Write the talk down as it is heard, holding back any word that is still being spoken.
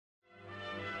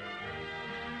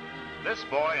This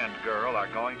boy and girl are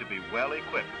going to be well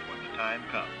equipped when the time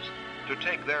comes to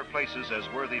take their places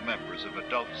as worthy members of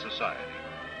adult society.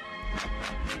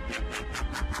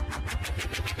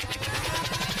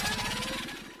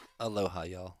 Aloha,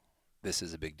 y'all. This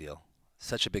is a big deal.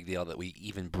 Such a big deal that we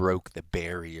even broke the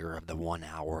barrier of the 1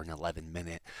 hour and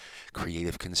 11-minute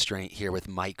creative constraint here with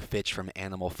Mike Fitch from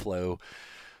AmimalFlow,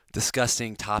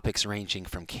 discussing topics ranging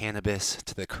from cannabis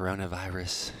to the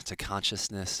coronavirus to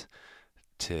consciousness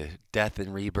to death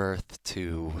and rebirth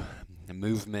to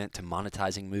movement to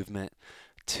monetizing movement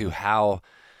to how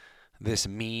this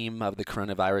meme of the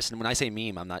coronavirus, and when I say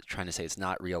meme, I'm not trying to say it's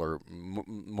not real or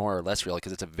more or less real,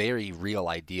 because it's a very real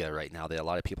idea right now that a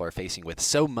lot of people are facing with,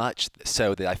 so much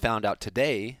so that I found out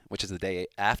today, which is the day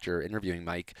after interviewing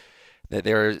Mike, that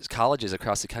there are colleges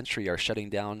across the country are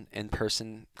shutting down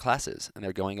in-person classes, and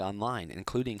they're going online,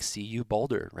 including CU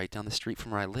Boulder, right down the street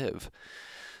from where I live.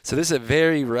 So this is a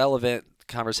very relevant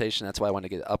conversation. That's why I want to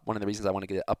get up. One of the reasons I want to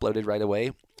get it uploaded right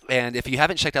away. And if you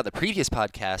haven't checked out the previous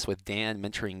podcast with Dan,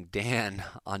 mentoring Dan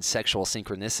on sexual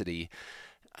synchronicity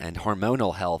and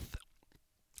hormonal health,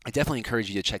 I definitely encourage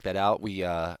you to check that out. We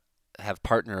have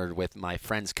partnered with my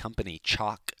friend's company,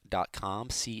 Choq.com,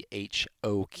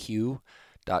 CHOQ.com,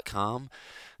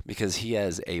 because he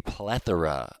has a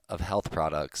plethora of health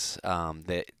products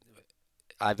that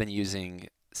I've been using,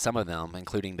 some of them,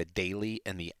 including the Daily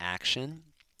and the Action.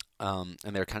 And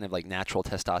they're kind of like natural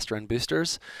testosterone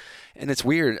boosters. And it's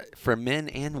weird, for men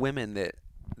and women that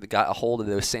got a hold of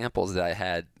those samples that I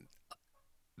had,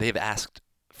 they've asked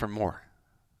for more.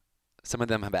 Some of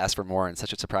them have asked for more in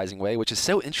such a surprising way, which is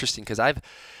so interesting because I've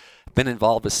been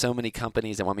involved with so many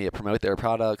companies that want me to promote their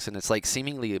products, and it's like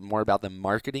seemingly more about the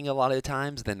marketing a lot of the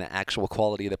times than the actual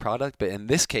quality of the product. But in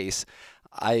this case,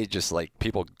 I just like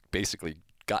people basically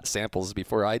got samples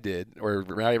before I did, or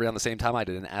right around the same time I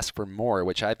did, and asked for more,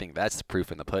 which I think that's the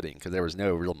proof in the pudding, because there was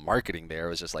no real marketing there. It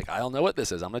was just like, I don't know what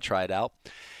this is. I'm going to try it out.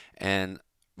 And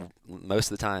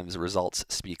most of the times, results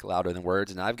speak louder than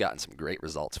words, and I've gotten some great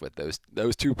results with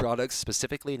those two products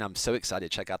specifically, and I'm so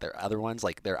excited to check out their other ones,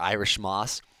 like their Irish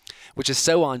Moss, which is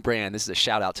so on brand. This is a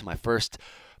shout out to my first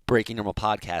Breaking Normal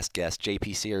podcast guest,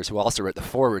 JP Sears, who also wrote the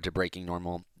foreword to Breaking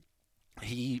Normal.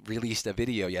 He released a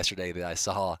video yesterday that I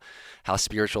saw how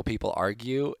spiritual people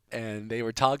argue, and they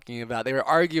were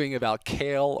arguing about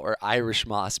kale or Irish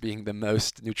moss being the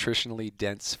most nutritionally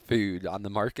dense food on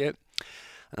the market.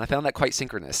 And I found that quite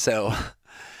synchronous. So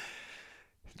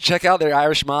check out their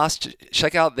Irish Moss.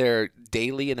 Check out their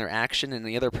Daily and their Action and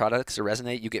the other products that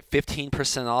resonate. You get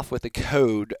 15% off with the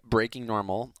code Breaking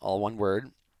Normal, all one word.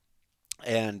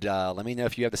 And let me know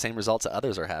if you have the same results that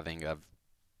others are having of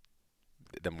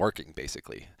them working,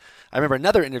 basically. I remember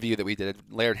another interview that we did,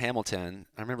 Laird Hamilton.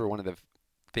 I remember one of the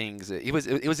things, it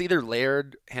was either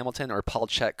Laird Hamilton or Paul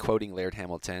Chek quoting Laird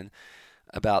Hamilton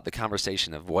about the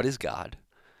conversation of what is God?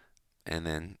 And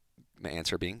then the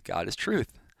answer being God is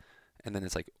truth. And then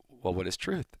it's like, well, what is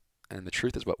truth? And the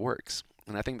truth is what works.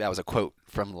 And I think that was a quote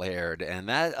from Laird. And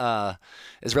that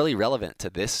is really relevant to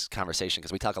this conversation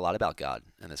because we talk a lot about God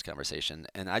in this conversation.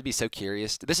 And I'd be so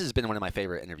curious. This has been one of my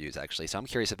favorite interviews, actually. So I'm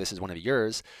curious if this is one of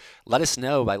yours. Let us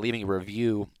know by leaving a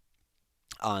review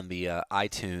on the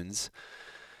iTunes.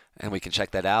 And we can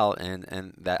check that out,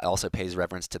 and that also pays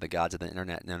reverence to the gods of the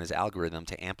internet known as algorithm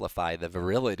to amplify the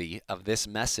virility of this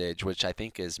message, which I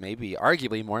think is maybe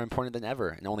arguably more important than ever,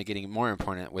 and only getting more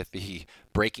important with the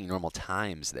breaking normal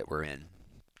times that we're in.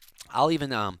 I'll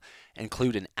even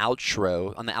include an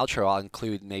outro. On the outro, I'll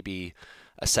include maybe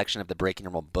a section of the Breaking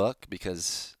Normal book,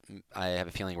 because I have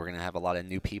a feeling we're going to have a lot of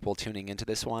new people tuning into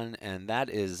this one, and that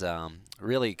is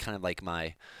really kind of like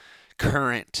my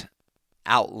current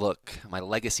outlook, my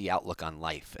legacy outlook on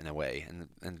life in a way,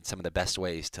 and some of the best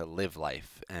ways to live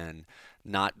life and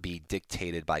not be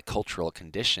dictated by cultural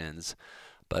conditions,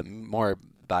 but more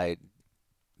by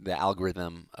the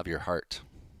algorithm of your heart.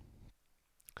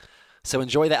 So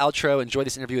enjoy the outro, enjoy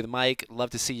this interview with Mike.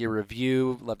 Love to see your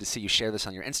review, love to see you share this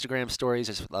on your Instagram stories.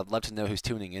 I'd love to know who's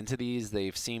tuning into these. They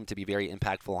seem to be very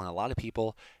impactful on a lot of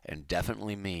people, and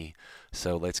definitely me.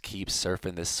 So let's keep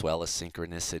surfing this swell of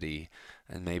synchronicity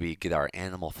and maybe get our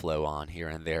AmimalFlow on here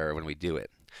and there when we do it.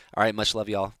 All right, much love,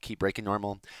 y'all. Keep breaking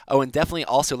normal. Oh, and definitely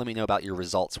also let me know about your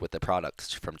results with the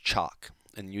products from Choq,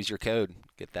 and use your code.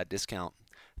 Get that discount.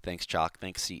 Thanks, Choq.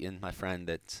 Thanks, Seaton, my friend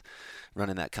that's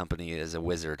running that company, is a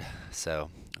wizard.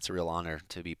 So it's a real honor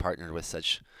to be partnered with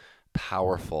such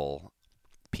powerful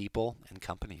people and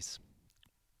companies.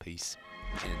 Peace.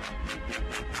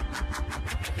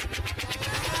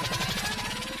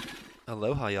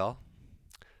 Aloha, y'all.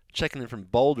 Checking in from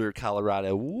Boulder,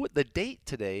 Colorado. The date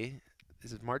today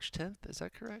is it March 10th? Is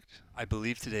that correct? I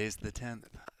believe today is the 10th.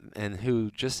 And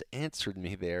who just answered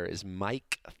me there is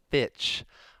Mike Fitch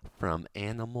from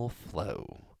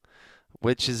AmimalFlow,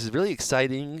 which is really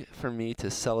exciting for me to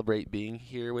celebrate being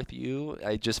here with you.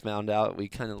 I just found out we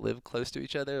kind of live close to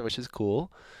each other, which is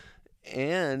cool.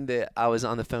 And I was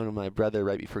on the phone with my brother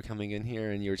right before coming in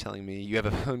here, and you were telling me you have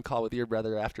a phone call with your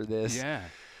brother after this. Yeah.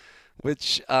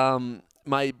 Which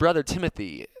my brother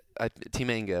Timothy,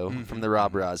 Timango from the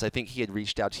Rob Roz, I think he had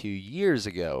reached out to you years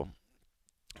ago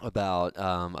about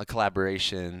a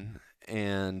collaboration,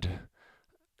 and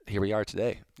here we are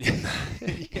today.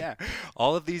 Yeah,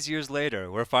 all of these years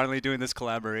later, we're finally doing this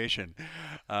collaboration.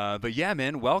 But yeah,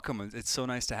 man, welcome. It's so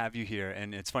nice to have you here.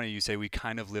 And it's funny you say we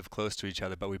kind of live close to each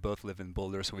other, but we both live in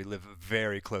Boulder, so we live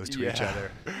very close to each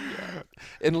other. Yeah.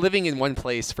 And living in one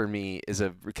place for me is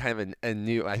a kind of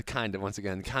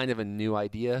a new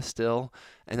idea still.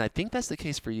 And I think that's the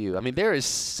case for you. I mean, there is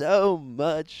so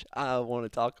much I want to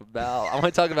talk about. I want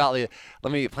to talk about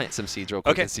let me plant some seeds real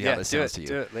quick and see how this sounds to you.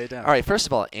 Do it. Lay it down. All right. First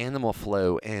of all,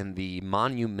 AmimalFlow and the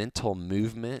monumental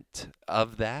movement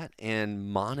of that,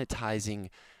 and monetizing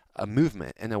a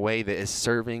movement in a way that is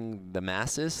serving the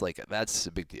masses. Like, that's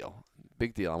a big deal.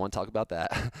 Big deal. I want to talk about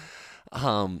that.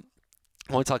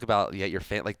 I want to talk about your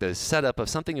like the setup of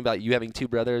something about you having two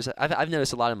brothers. I've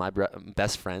noticed a lot of my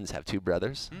best friends have two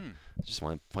brothers. Just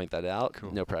want to point that out.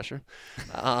 Cool. No pressure.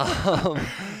 Are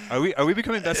we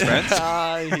becoming best friends?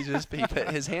 He put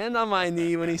his hand on my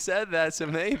knee when he said that, so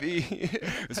maybe.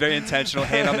 It was very intentional.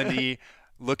 Hand on the knee,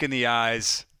 look in the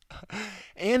eyes.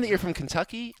 And that you're from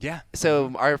Kentucky. Yeah.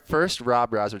 So our first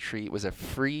Rob Roz retreat was a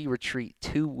free retreat,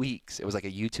 2 weeks. It was like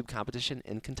a YouTube competition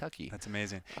in Kentucky. That's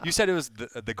amazing. You said it was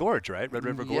the Gorge, right? Red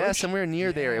River Gorge? Yeah, somewhere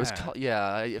near there. It was called,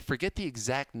 I forget the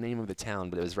exact name of the town,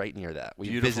 but it was right near that. We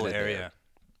Beautiful visited area. There.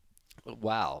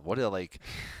 Wow, what a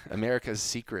America's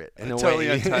secret in a totally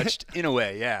way. Untouched in a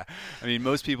way, yeah. I mean,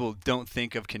 most people don't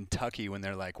think of Kentucky when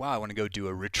they're like, wow, I want to go do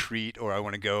a retreat or I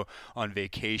want to go on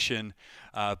vacation.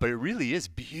 But it really is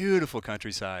beautiful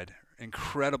countryside,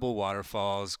 incredible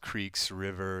waterfalls, creeks,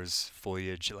 rivers,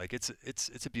 foliage. Like it's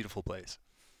a beautiful place.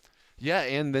 Yeah,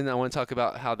 and then I want to talk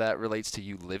about how that relates to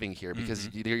you living here, because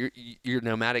your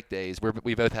nomadic days,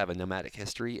 we both have a nomadic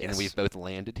history, and we've both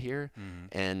landed here,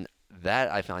 and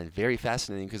that I find very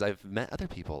fascinating because I've met other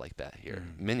people like that here.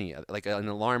 Many, like an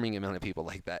alarming amount of people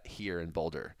like that here in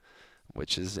Boulder,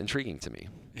 which is intriguing to me.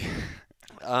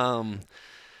 And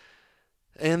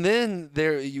then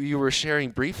you were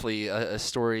sharing briefly a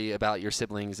story about your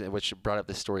siblings, which brought up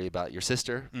the story about your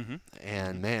sister.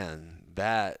 And man,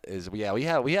 that is we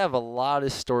have a lot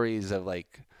of stories of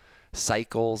like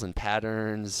cycles and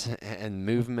patterns and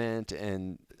movement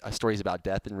and stories about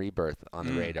death and rebirth on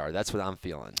the radar. That's what I'm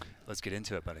feeling. Let's get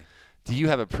into it, buddy. Do you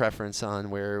have a preference on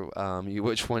where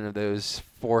which one of those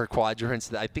 4 quadrants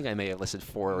that I think I may have listed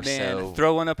 4 or so?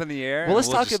 Throw one up in the air. Well, let's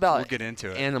talk about we'll get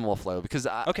into it. AmimalFlow, because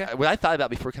what I thought about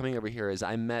before coming over here is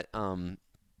I met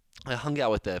I hung out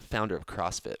with the founder of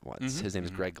CrossFit once. His name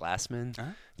is Greg Glassman.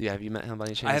 Have you met him by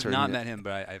any chance? I have not met him,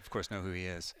 but I of course know who he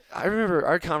is. I remember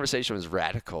our conversation was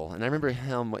radical, and I remember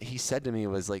what he said to me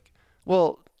was like,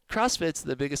 well, CrossFit's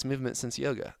the biggest movement since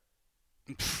yoga.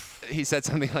 He said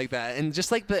something like that. And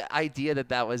just like the idea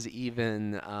that was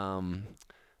even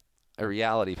a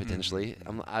reality potentially,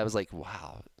 I was like,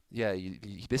 wow, yeah,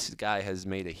 this guy has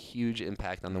made a huge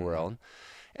impact on the world.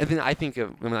 And then I think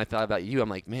when I thought about you, I'm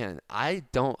like, man, I've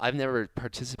never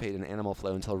participated in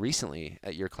AmimalFlow until recently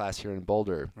at your class here in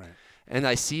Boulder. Right. And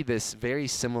I see this very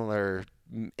similar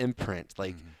imprint.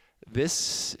 Like,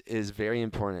 this is very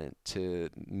important to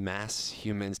mass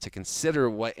humans to consider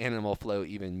what AmimalFlow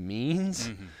even means.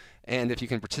 And if you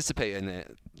can participate in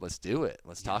it, let's do it.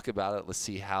 Let's talk about it. Let's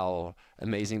see how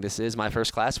amazing this is. My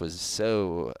first class was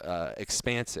so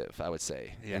expansive, I would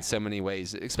say, in so many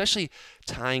ways, especially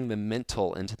tying the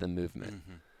mental into the movement.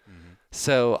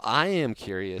 So I am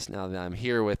curious now that I'm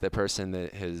here with the person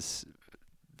that is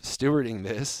stewarding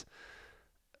this.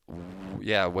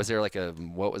 Yeah, was there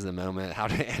what was the moment? How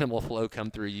did AmimalFlow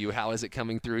come through you? How is it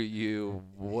coming through you?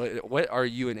 What are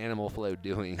you and AmimalFlow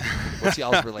doing? What's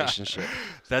y'all's relationship?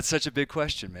 That's such a big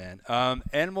question, man.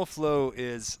 AmimalFlow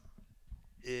is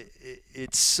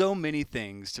it's so many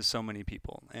things to so many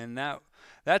people, and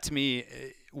that to me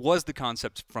was the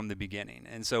concept from the beginning.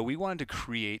 And so we wanted to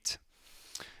create,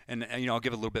 and I'll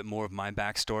give a little bit more of my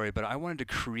backstory, but I wanted to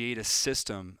create a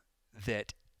system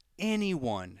that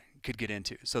anyone could get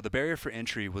into. So the barrier for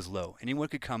entry was low. Anyone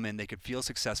could come in, they could feel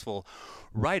successful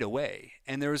right away.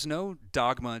 And there was no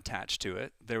dogma attached to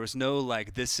it. There was no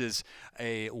like, this is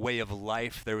a way of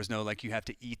life. There was no like, you have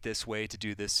to eat this way to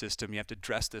do this system. You have to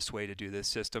dress this way to do this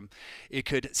system. It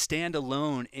could stand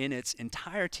alone in its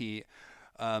entirety,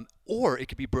 or it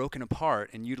could be broken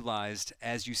apart and utilized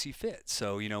as you see fit.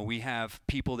 So, we have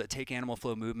people that take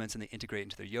AmimalFlow movements and they integrate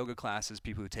into their yoga classes,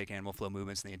 people who take AmimalFlow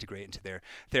movements and they integrate into their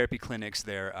therapy clinics,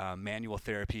 their manual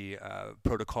therapy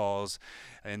protocols,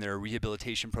 and their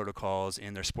rehabilitation protocols,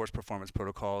 and their sports performance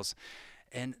protocols.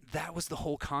 And that was the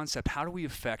whole concept. How do we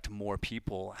affect more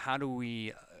people? How do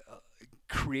we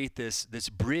create this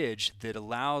bridge that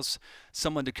allows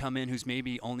someone to come in who's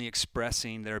maybe only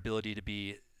expressing their ability to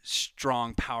be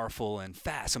strong, powerful, and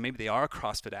fast. So maybe they are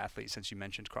CrossFit athletes, since you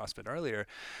mentioned CrossFit earlier,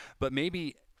 but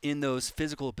maybe in those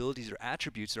physical abilities or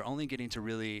attributes, they're only getting to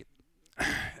really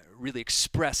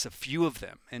express a few of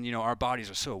them. And our bodies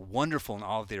are so wonderful in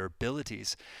all of their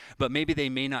abilities, but maybe they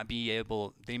may not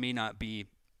be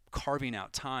carving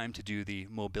out time to do the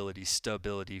mobility,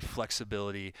 stability,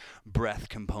 flexibility, breath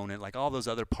component, like all those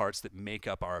other parts that make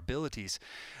up our abilities.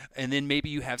 And then maybe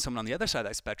you have someone on the other side of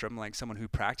that spectrum, like someone who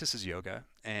practices yoga,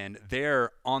 and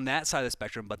they're on that side of the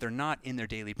spectrum, but they're not in their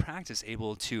daily practice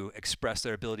able to express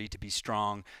their ability to be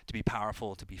strong, to be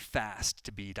powerful, to be fast,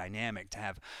 to be dynamic, to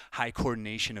have high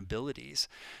coordination abilities.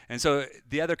 And so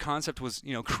the other concept was,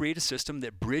 create a system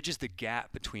that bridges the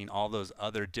gap between all those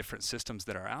other different systems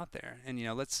that are out there. And,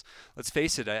 let's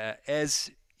face it,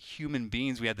 as human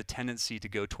beings, we have the tendency to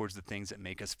go towards the things that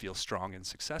make us feel strong and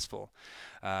successful,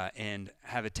 and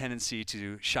have a tendency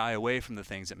to shy away from the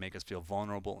things that make us feel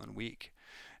vulnerable and weak.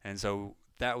 And so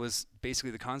that was basically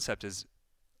the concept, is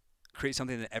create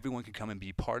something that everyone could come and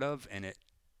be part of, and it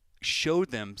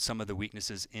showed them some of the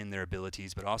weaknesses in their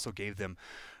abilities, but also gave them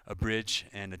a bridge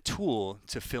and a tool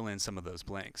to fill in some of those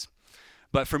blanks.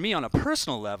 But for me, on a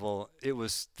personal level, it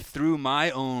was through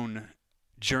my own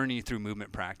journey through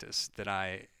movement practice that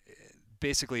I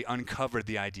basically uncovered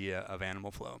the idea of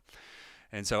AmimalFlow.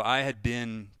 And so I had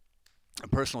been a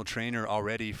personal trainer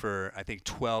already for, I think,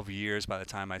 12 years by the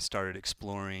time I started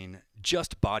exploring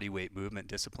just body weight movement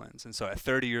disciplines. And so at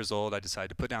 30 years old, I decided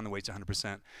to put down the weights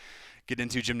 100%, get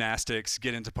into gymnastics,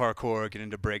 get into parkour, get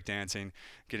into breakdancing,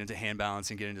 get into hand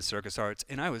balancing, get into circus arts.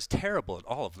 And I was terrible at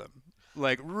all of them.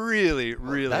 Like really,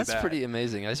 really bad. That's pretty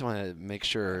amazing. I just want to make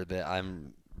sure that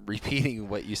I'm repeating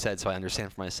what you said so I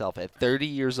understand for myself. At 30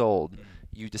 years old,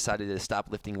 you decided to stop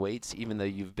lifting weights, even though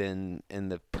you've been in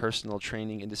the personal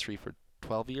training industry for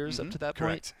 12 years up to that point?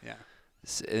 Correct. Yeah.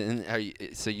 And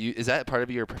is that part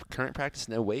of your current practice?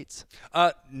 No weights?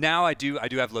 Now I do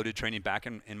have loaded training back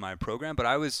in my program, but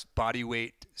I was body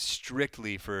weight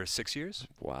strictly for 6 years.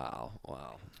 Wow.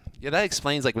 Yeah, that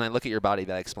explains, like when I look at your body,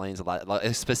 that explains a lot,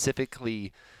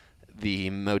 specifically the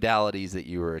modalities that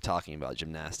you were talking about,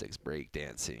 gymnastics, break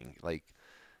dancing. Like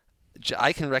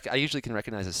I usually can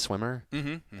recognize a swimmer,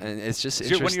 and it's just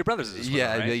interesting. One of your brothers is a swimmer,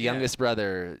 yeah, right? The youngest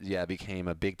brother, became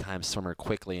a big time swimmer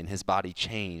quickly, and his body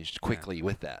changed quickly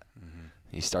with that.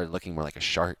 He started looking more like a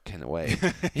shark in a way.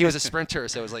 He was a sprinter,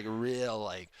 so it was like real,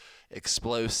 like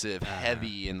explosive,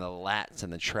 heavy in the lats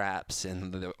and the traps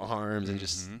and the arms, and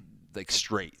just like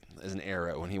straight as an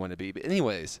arrow when he wanted to be. But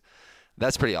anyways,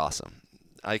 that's pretty awesome.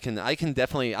 I can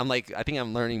definitely, I think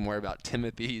I'm learning more about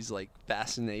Timothy's like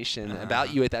fascination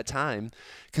about you at that time,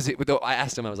 because I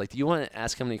asked him, I was like, do you want to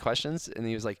ask him any questions? And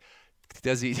he was like,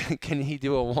 can he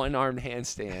do a one-armed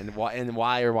handstand?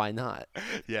 Why or why not?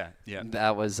 Yeah.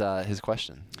 That was his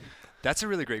question. That's a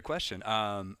really great question.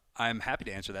 I'm happy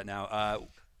to answer that now.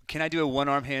 Can I do a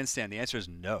one-arm handstand? The answer is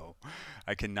no,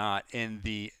 I cannot. And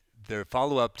the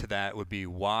follow-up to that would be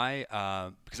why?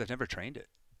 Because I've never trained it.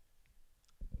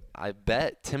 I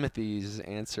bet Timothy's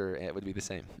answer would be the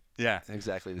same. Yeah.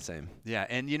 Exactly the same. Yeah.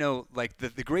 And, like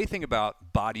the great thing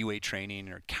about body weight training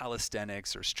or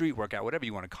calisthenics or street workout, whatever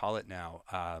you want to call it now,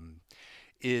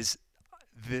 is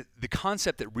the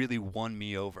concept that really won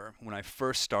me over when I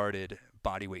first started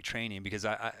body weight training, because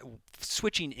I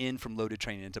switching in from loaded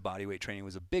training into body weight training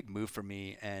was a big move for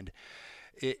me, and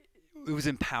it was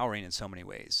empowering in so many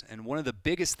ways. And one of the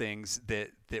biggest things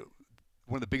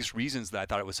one of the biggest reasons that I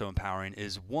thought it was so empowering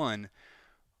is, one,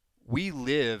 we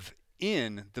live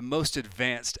in the most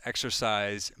advanced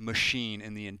exercise machine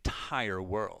in the entire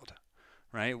world,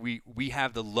 right? We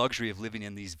have the luxury of living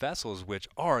in these vessels, which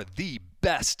are the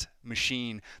best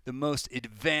machine, the most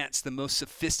advanced, the most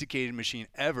sophisticated machine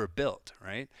ever built,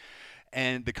 right?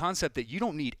 And the concept that you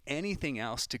don't need anything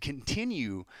else to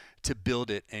continue to build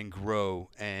it and grow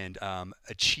and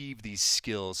achieve these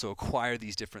skills, so acquire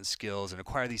these different skills and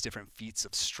acquire these different feats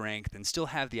of strength and still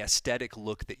have the aesthetic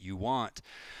look that you want.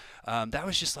 That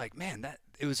was just like, man,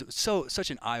 it was such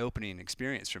an eye-opening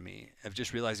experience for me of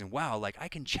just realizing, wow, like I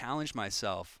can challenge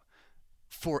myself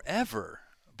forever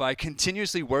by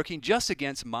continuously working just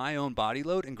against my own body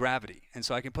load and gravity. And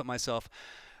so I can put myself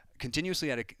continuously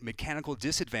at a mechanical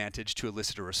disadvantage to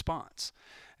elicit a response.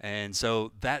 And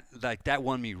so that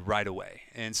won me right away.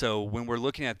 And so when we're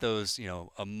looking at those,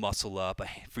 a muscle up, a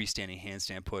freestanding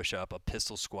handstand push up, a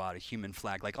pistol squat, a human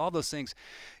flag, like all those things,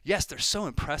 yes, they're so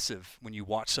impressive when you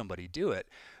watch somebody do it.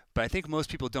 But I think most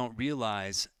people don't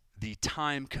realize the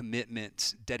time,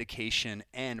 commitment, dedication,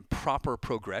 and proper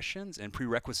progressions and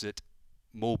prerequisite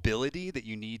mobility that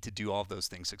you need to do all of those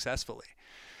things successfully.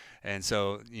 And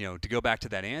so, to go back to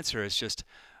that answer, it's just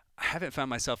I haven't found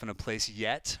myself in a place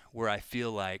yet where I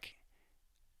feel like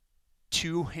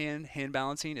hand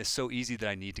balancing is so easy that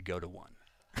I need to go to one.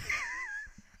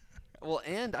 Well,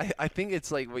 and I think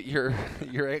it's like what your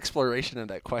exploration of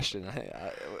that question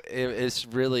is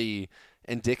really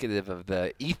indicative of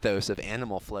the ethos of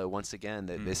AmimalFlow. Once again,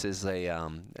 that this is a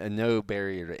no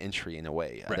barrier to entry in a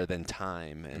way, other than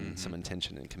time and some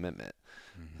intention and commitment,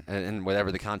 and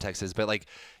whatever the context is. But like,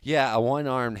 a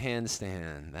one-armed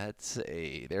handstand,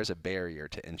 there's a barrier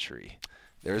to entry.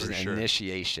 There's an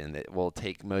initiation that will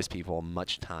take most people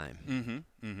much time.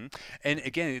 And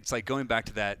again, it's like going back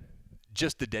to that,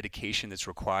 just the dedication that's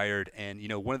required. And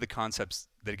one of the concepts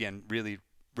that again really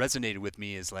resonated with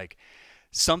me is like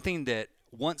something that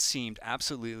once seemed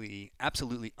absolutely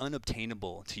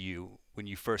unobtainable to you when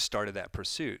you first started that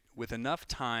pursuit. With enough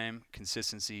time,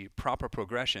 consistency, proper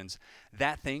progressions,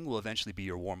 that thing will eventually be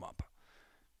your warm-up.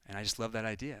 And I just love that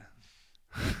idea.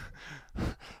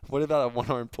 What about a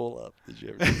one-arm pull-up? Did you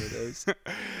ever do those?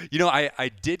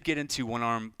 I did get into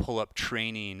one-arm pull-up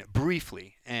training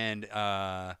briefly, and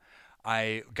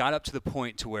I got up to the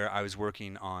point to where I was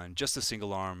working on just a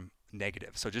single arm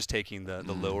negative, so just taking the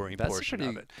lowering portion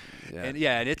of it. And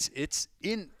it's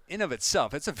in of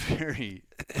itself, it's a very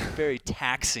very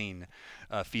taxing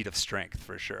feat of strength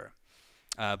for sure.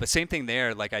 But same thing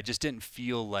there, like I just didn't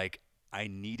feel like I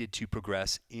needed to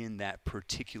progress in that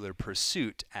particular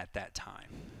pursuit at that time.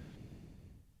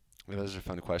 Those are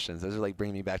fun questions. Those are like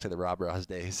bringing me back to the Rob Ross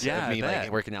days. Yeah, of me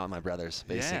like working out with my brothers,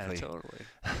 basically. Yeah, totally.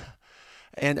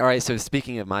 And all right, so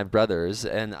speaking of my brothers,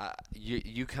 and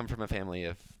you come from a family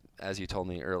of, as you told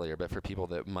me earlier, but for people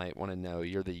that might want to know,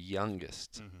 you're the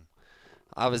youngest.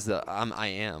 I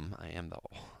am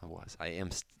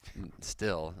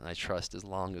still, and I trust as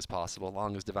long as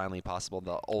divinely possible,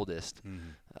 the oldest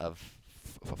of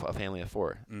a family of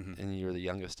four, and you're the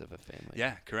youngest of a family.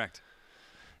 Yeah, correct.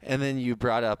 And then you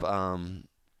brought up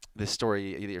this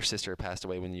story that your sister passed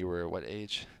away when you were what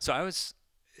age? So I was,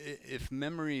 if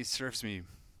memory serves me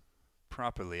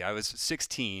properly, I was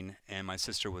 16 and my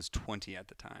sister was 20 at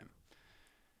the time.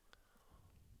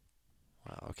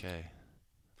 Wow, okay.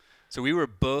 So we were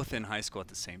both in high school at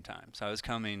the same time. So I was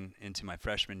coming into my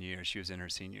freshman year. She was in her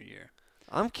senior year.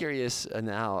 I'm curious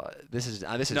now. This is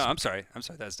No, I'm sorry.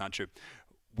 That's not true.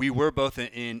 We were both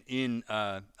in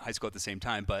high school at the same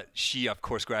time, but she, of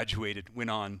course, graduated, went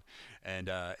on, and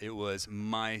it was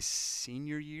my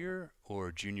senior year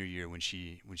or junior year when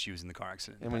she was in the car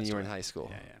accident. And when you were in high school.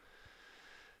 Yeah.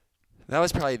 That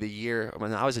was probably the year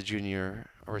when I was a junior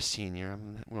or a senior.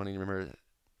 I don't even remember.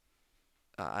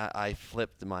 I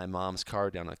flipped my mom's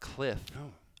car down a cliff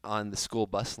on the school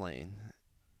bus lane,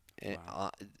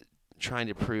 trying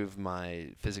to prove my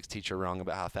physics teacher wrong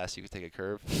about how fast you could take a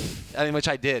curve. I mean, which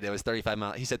I did. It was 35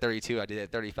 miles. He said 32. I did it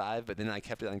at 35, but then I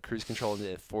kept it on cruise control and did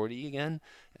it at 40 again.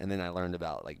 And then I learned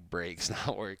about like brakes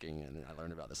not working, and then I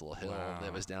learned about this little hill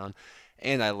that was down,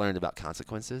 and I learned about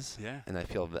consequences. Yeah. And I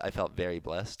felt very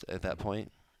blessed at that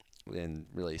point, and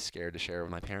really scared to share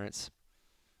with my parents.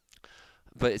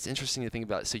 But it's interesting to think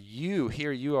about. So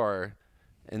you are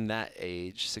in that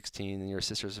age, 16, and your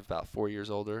sister's about 4 years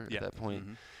older at that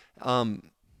point.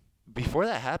 Before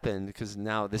that happened, because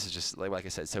now this is just, like I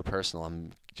said, so personal,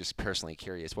 I'm just personally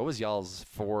curious. What was y'all's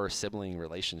four-sibling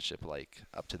relationship like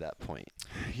up to that point?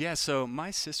 Yeah, so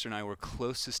my sister and I were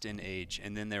closest in age,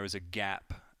 and then there was a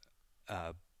gap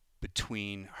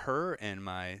between her and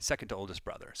my second to oldest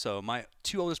brother. So my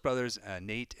two oldest brothers,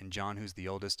 Nate and John, who's the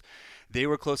oldest, they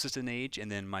were closest in age,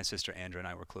 and then my sister Andra and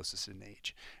I were closest in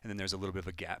age. And then there's a little bit of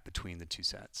a gap between the two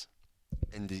sets.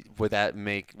 And would that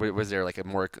was there like a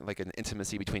more like an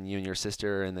intimacy between you and your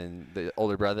sister and then the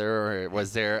older brother, or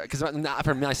was there, because not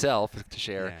for myself to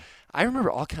share, Yeah. I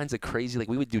remember all kinds of crazy, like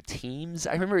we would do teams.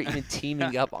 I remember even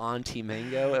teaming up on Team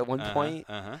Mango at one point.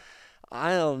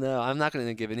 I don't know. I'm not going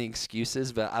to give any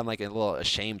excuses, but I'm like a little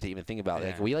ashamed to even think about it.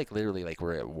 Like we like literally like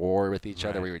we're at war with each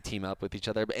other. We would team up with each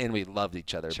other, and we loved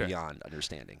each other beyond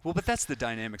understanding. Well, but that's the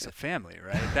dynamics of family,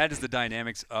 right? That is the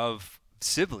dynamics of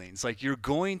siblings. Like you're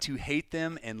going to hate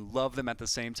them and love them at the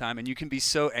same time, and you can be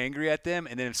so angry at them,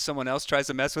 and then if someone else tries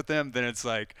to mess with them, then it's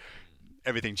like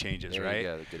everything changes, right?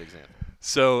 Yeah, good example.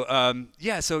 So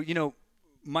so you know,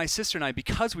 my sister and I,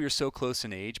 because we were so close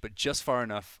in age but just far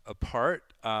enough apart,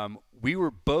 we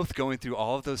were both going through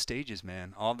all of those stages,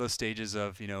 man. All of those stages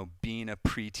of, you know, being a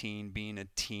preteen, being a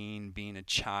teen, being a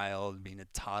child, being a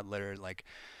toddler, like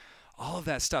all of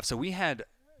that stuff. So we had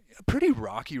a pretty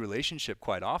rocky relationship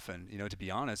quite often, you know, to be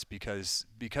honest, because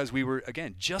we were,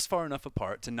 again, just far enough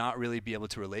apart to not really be able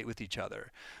to relate with each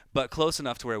other, but close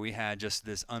enough to where we had just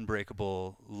this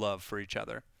unbreakable love for each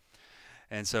other.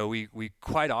 And so we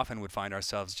quite often would find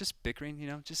ourselves just bickering, you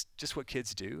know, just what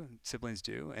kids do, siblings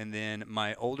do. And then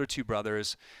my older two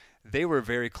brothers, they were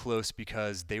very close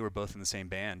because they were both in the same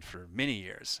band for many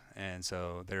years. And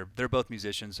so they're both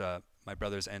musicians. My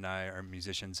brothers and I are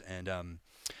musicians. And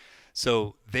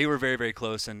so they were very, very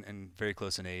close and very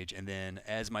close in age. And then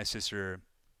as my sister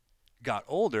got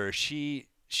older, she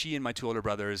and my two older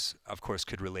brothers, of course,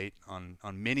 could relate on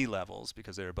many levels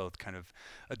because they were both kind of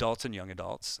adults and young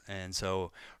adults. And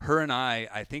so her and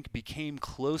I think, became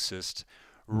closest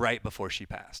right before she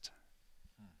passed.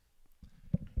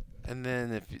 And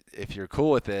then if you're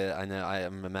cool with it, I know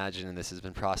I'm imagining this has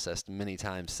been processed many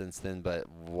times since then, but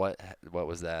what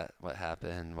was that? What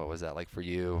happened? What was that like for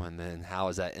you? And then how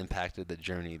has that impacted the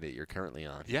journey that you're currently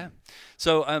on? Yeah.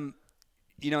 So,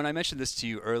 you know, and I mentioned this to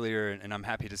you earlier, and I'm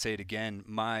happy to say it again.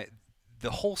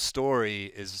 The whole story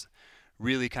is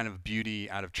really kind of beauty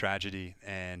out of tragedy.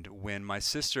 And when my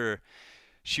sister,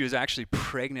 she was actually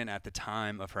pregnant at the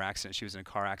time of her accident. She was in a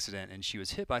car accident, and she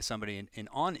was hit by somebody. And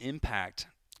on impact,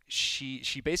 she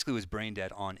basically was brain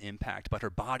dead on impact, but her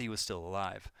body was still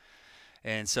alive.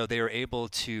 And so they were able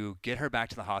to get her back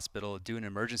to the hospital, do an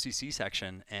emergency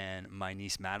C-section, and my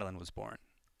niece Madeline was born.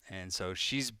 And so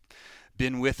she's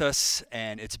been with us,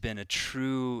 and it's been a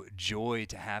true joy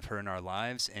to have her in our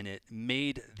lives, and it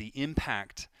made the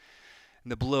impact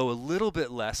and the blow a little bit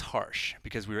less harsh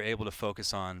because we were able to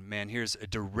focus on, man, here's a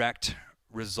direct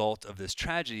result of this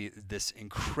tragedy, this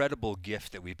incredible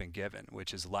gift that we've been given,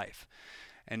 which is life.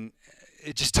 And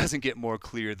it just doesn't get more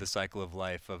clear, the cycle of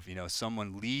life of, you know,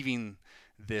 someone leaving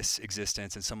this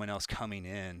existence and someone else coming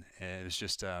in. And it was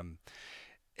just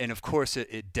and of course,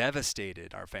 it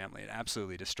devastated our family. It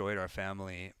absolutely destroyed our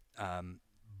family.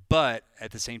 But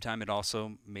at the same time, it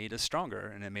also made us stronger,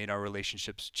 and it made our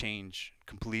relationships change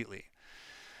completely.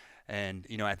 And,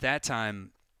 you know, at that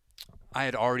time, I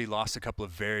had already lost a couple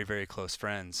of very, very close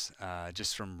friends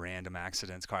just from random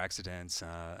accidents, car accidents,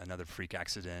 another freak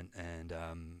accident, and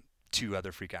 2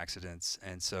 other freak accidents.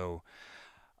 And so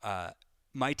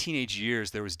my teenage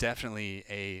years, there was definitely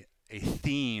a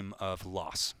theme of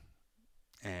loss.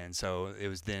 And so it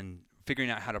was then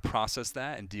figuring out how to process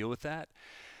that and deal with that.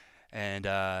 And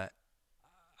I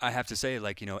have to say,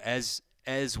 like, you know, as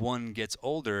one gets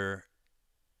older,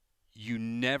 you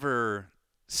never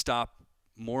stop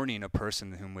mourning a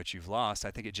person whom which you've lost.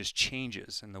 I think it just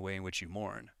changes in the way in which you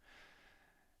mourn.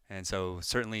 And so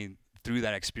certainly through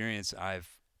that experience,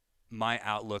 my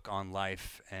outlook on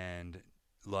life and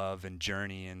love and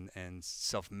journey and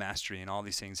self-mastery and all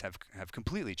these things have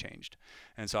completely changed.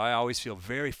 And so I always feel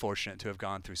very fortunate to have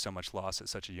gone through so much loss at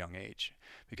such a young age,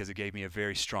 because it gave me a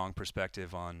very strong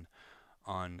perspective on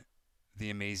the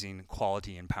amazing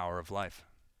quality and power of life.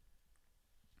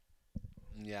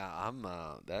 Yeah,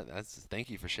 thank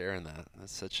you for sharing that.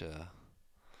 That's such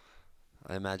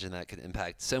I imagine that could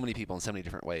impact so many people in so many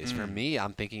different ways. For me,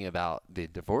 I'm thinking about the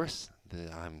divorce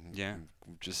that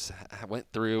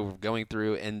going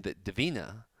through, and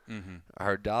Davina,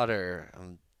 our daughter.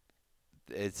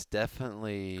 It's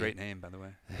definitely great name, by the way.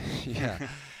 Yeah,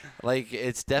 like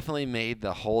it's definitely made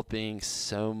the whole thing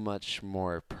so much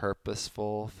more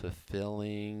purposeful,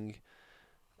 fulfilling,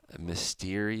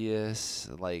 mysterious.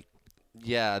 Like,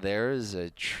 yeah, there's a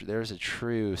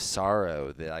true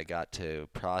sorrow that I got to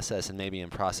process, and maybe in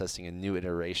processing in new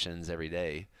iterations every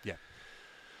day. Yeah.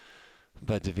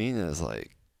 But Davina is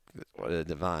like, what a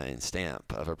divine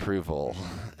stamp of approval,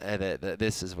 and that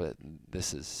this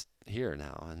is here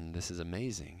now, and this is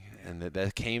amazing, and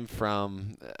that came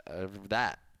from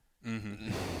that,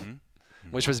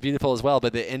 which was beautiful as well.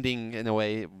 But the ending, in a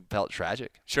way, felt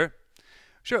tragic. Sure.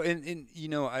 Sure, and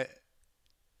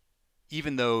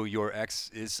even though your ex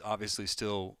is obviously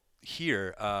still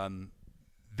here,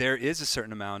 there is a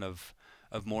certain amount of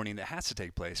mourning that has to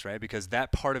take place, right? Because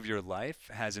that part of your life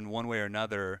has, in one way or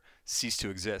another, ceased to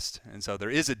exist, and so there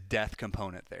is a death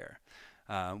component there,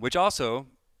 which also,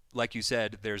 like you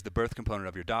said, there's the birth component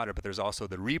of your daughter, but there's also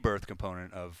the rebirth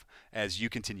component of as you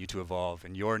continue to evolve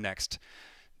in your next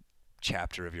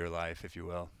chapter of your life, if you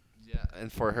will. Yeah,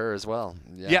 and for her as well.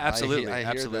 Yeah, absolutely. I hear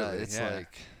absolutely. that. It's yeah.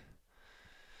 like,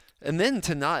 and then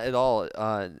to not at all.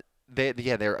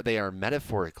 They are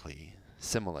metaphorically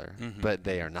similar, but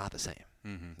they are not the same.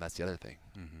 That's the other thing.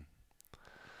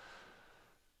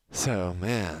 So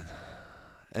man,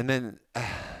 and then,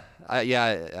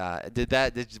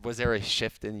 was there a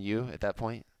shift in you at that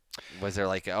point? Was there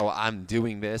like, oh, I'm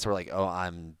doing this, or like, oh,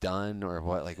 I'm done, or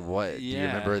what? Like, what? Do you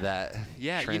remember that?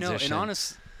 Yeah, transition? in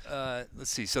honest, let's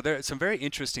see. So there some very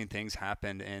interesting things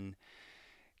happened, and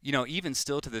even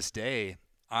still to this day,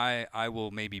 I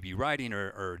will maybe be writing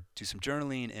or do some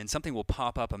journaling, and something will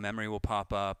pop up, a memory will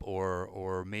pop up,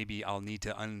 or maybe I'll need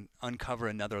to uncover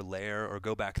another layer, or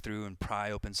go back through and pry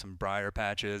open some briar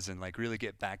patches and like really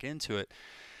get back into it.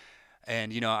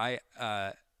 And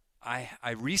I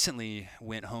recently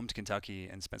went home to Kentucky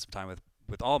and spent some time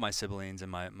with all my siblings and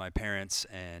my parents,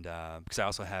 and because I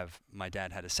also have, my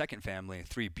dad had a second family,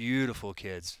 3 beautiful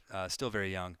kids, still very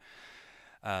young.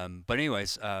 But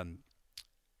anyways,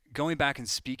 going back and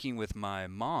speaking with my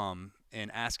mom and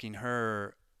asking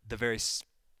her the very,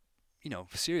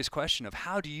 serious question of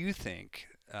how do you think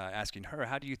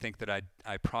that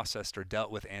I processed or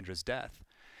dealt with Andra's death?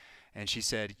 And she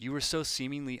said, you were so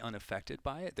seemingly unaffected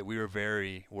by it that we were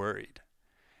very worried.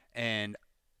 And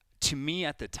to me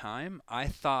at the time, I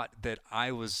thought that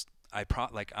I'm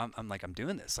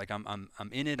doing this. Like I'm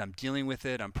in it, I'm dealing with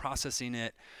it, I'm processing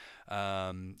it.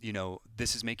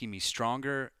 This is making me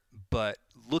stronger. But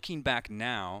looking back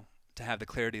now, to have the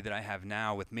clarity that I have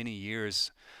now with many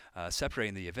years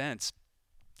separating the events,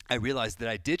 I realized that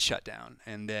I did shut down,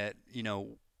 and that,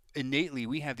 innately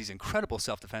we have these incredible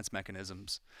self-defense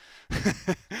mechanisms,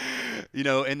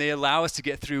 and they allow us to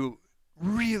get through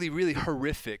really, really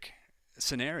horrific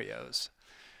scenarios.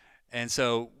 And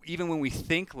so even when we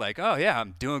think like, oh yeah,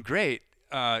 I'm doing great,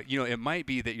 it might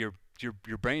be that your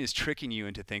brain is tricking you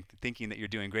into thinking that you're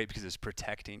doing great because it's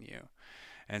protecting you.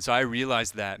 And so I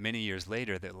realized that many years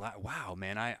later that, wow,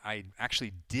 man, I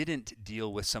actually didn't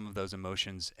deal with some of those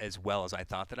emotions as well as I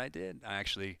thought that I did. I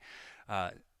actually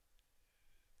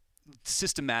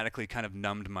systematically kind of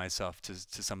numbed myself to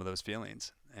some of those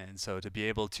feelings. And so to be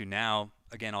able to now,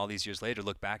 again, all these years later,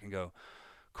 look back and go,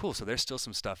 cool, so there's still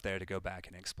some stuff there to go back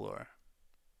and explore.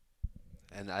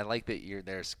 And I like that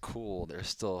there's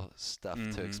still stuff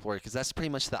to explore, because that's pretty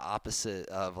much the opposite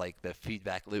of like the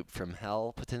feedback loop from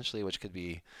hell, potentially, which could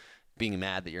be being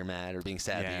mad that you're mad, or being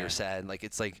sad that you're sad. Like,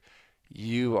 it's like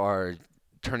you are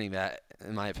turning that,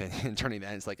 in my opinion,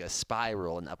 into like a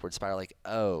spiral, an upward spiral. Like,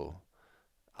 oh,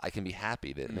 I can be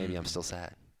happy that maybe I'm still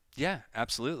sad. Yeah,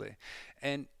 absolutely.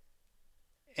 And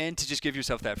to just give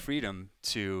yourself that freedom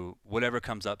to whatever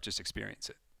comes up, just experience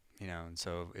it. And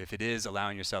so if it is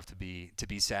allowing yourself to be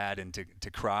sad and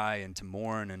to cry and to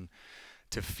mourn and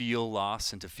to feel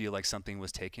loss and to feel like something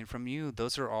was taken from you,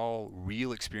 those are all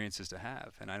real experiences to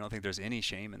have. And I don't think there's any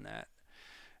shame in that.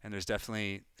 And there's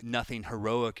definitely nothing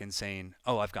heroic in saying,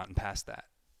 oh, I've gotten past that.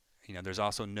 There's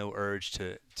also no urge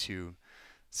to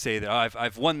say that, oh,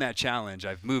 I've won that challenge,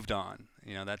 I've moved on.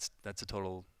 That's a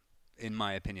total, in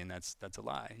my opinion, that's a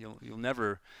lie. You'll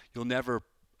never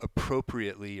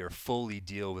appropriately or fully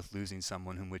deal with losing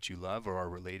someone whom which you love or are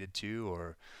related to,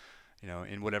 or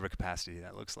in whatever capacity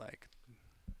that looks like.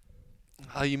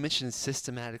 You mentioned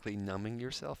systematically numbing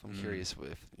yourself. I'm curious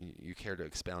if you care to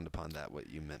expound upon that, what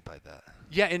you meant by that.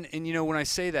 Yeah, and when I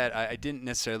say that, I didn't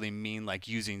necessarily mean like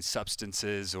using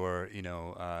substances or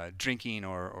drinking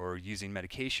or using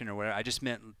medication or whatever. I just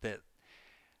meant that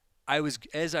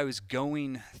as I was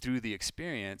going through the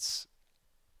experience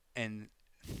and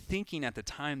thinking at the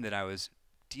time that I was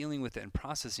dealing with it and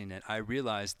processing it, I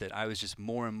realized that I was just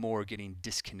more and more getting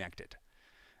disconnected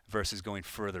versus going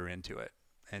further into it.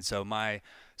 And so my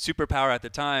superpower at the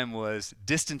time was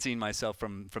distancing myself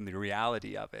from the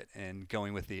reality of it and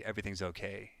going with the everything's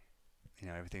okay.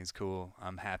 Everything's cool.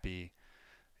 I'm happy.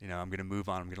 I'm going to move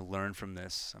on. I'm going to learn from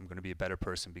this. I'm going to be a better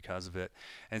person because of it.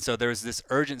 And so there was this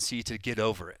urgency to get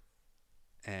over it.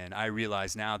 And I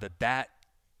realize now that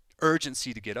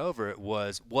urgency to get over it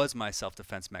was my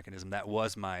self-defense mechanism. That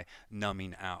was my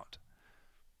numbing out.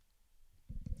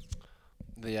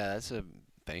 Yeah, that's a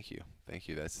thank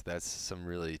you. That's some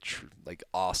really like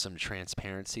awesome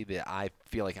transparency that I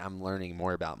feel like I'm learning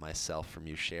more about myself from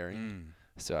you sharing.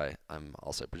 So I'm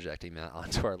also projecting that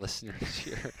onto our listeners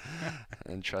here,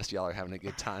 and trust y'all are having a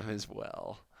good time as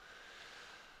well.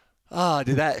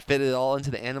 Did that fit it all into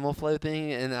the AmimalFlow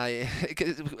thing? And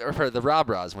or for the Raw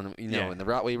Bras, when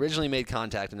when we originally made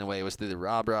contact in a way, it was through the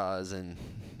Raw Bras and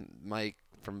Mike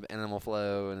from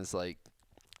AmimalFlow, and it's like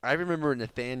I remember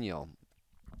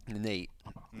Nate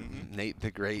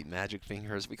the Great, Magic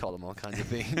Fingers, we called him all kinds of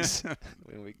things.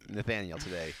 Nathaniel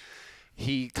today.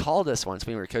 He called us once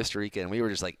when we were in Costa Rica, and we were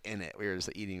just like in it. We were just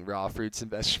like, eating raw fruits and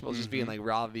vegetables, just being like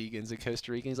raw vegans in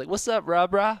Costa Rica. He's like, "What's up, rah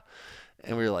brah?"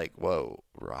 And we were like, "Whoa,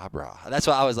 rah brah." That's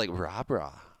why I was like, "Rah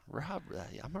brah, rah brah."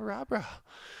 Yeah, I'm a rah brah.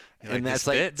 And that's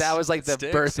like that was like the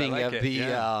birthing of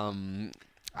the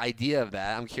idea of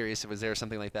that. I'm curious, was there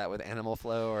something like that with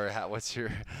AmimalFlow, or what's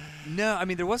your? No, I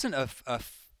mean there wasn't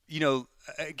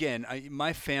again,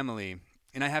 my family.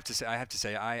 And I have to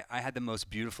say, I had the most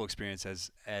beautiful experience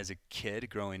as a kid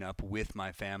growing up with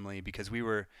my family, because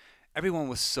everyone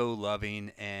was so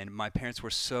loving, and my parents were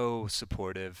so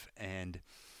supportive. And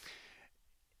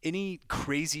any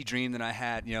crazy dream that I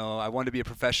had, I wanted to be a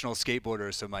professional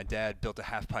skateboarder, so my dad built a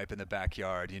half pipe in the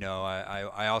backyard.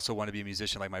 I also wanted to be a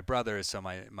musician like my brothers, so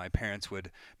my parents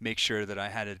would make sure that I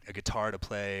had a guitar to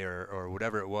play or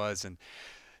whatever it was. And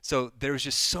so there was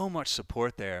just so much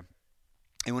support there.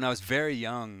 And when I was very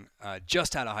young,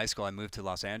 just out of high school, I moved to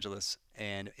Los Angeles.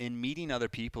 And in meeting other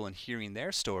people and hearing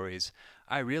their stories,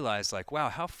 I realized, like, wow,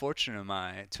 how fortunate am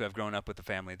I to have grown up with the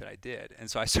family that I did. And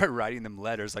so I started writing them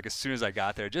letters, like, as soon as I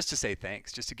got there, just to say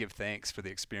thanks, just to give thanks for the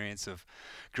experience of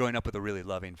growing up with a really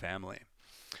loving family.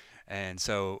 And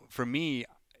so for me,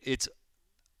 it's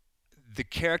the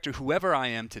character, whoever I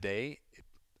am today,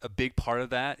 a big part of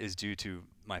that is due to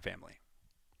my family.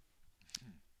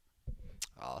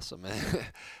 Awesome, man.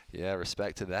 Yeah,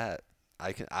 respect to that.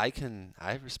 I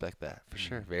respect that for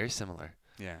sure. Very similar.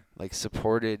 Yeah. Like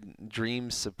supported,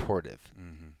 dreams supportive.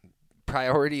 Mm-hmm.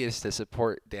 Priority is to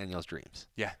support Daniel's dreams.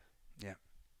 Yeah.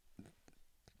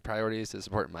 Priority is to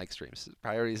support Mike's dreams.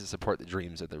 Priority is to support the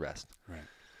dreams of the rest. Right.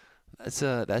 That's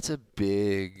a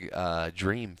big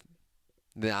dream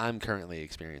that I'm currently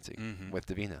experiencing with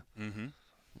Davina. Mm-hmm.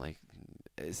 Like,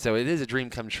 so it is a dream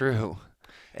come true.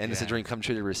 And it's a dream come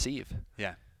true to receive.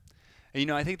 Yeah.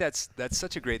 And, I think that's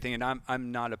such a great thing. And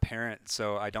I'm not a parent,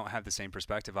 so I don't have the same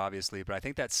perspective, obviously. But I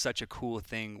think that's such a cool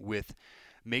thing with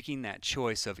making that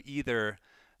choice of either,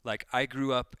 like, I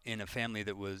grew up in a family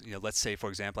that was, let's say, for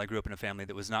example, I grew up in a family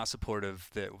that was not supportive,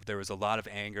 that there was a lot of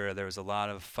anger, there was a lot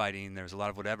of fighting, there was a lot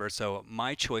of whatever. So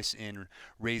my choice in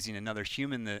raising another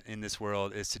human in this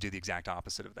world is to do the exact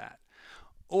opposite of that.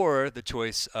 Or the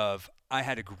choice of, I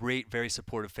had a great, very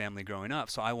supportive family growing up,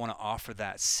 so I want to offer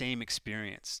that same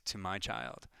experience to my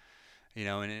child.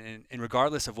 And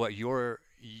regardless of what your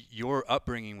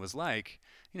upbringing was like,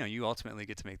 you ultimately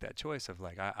get to make that choice of,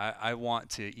 like, I want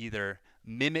to either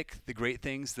mimic the great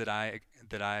things that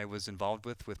I was involved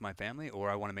with my family, or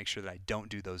I want to make sure that I don't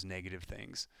do those negative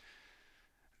things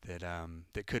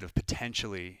that could have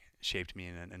potentially shaped me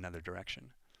in another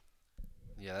direction.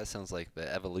 Yeah, that sounds like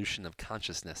the evolution of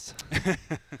consciousness.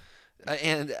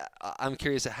 And I'm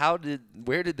curious,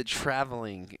 where did the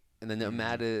traveling and the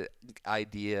nomadic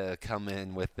idea come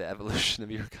in with the evolution of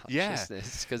your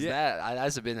consciousness? Because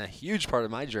that's been a huge part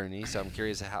of my journey. So I'm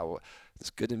curious how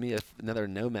it's good to me another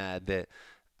nomad that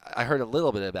I heard a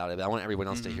little bit about it, but I want everyone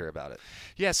else to hear about it.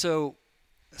 Yeah. So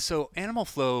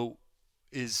AmimalFlow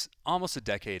is almost a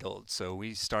decade old. So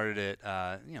we started it,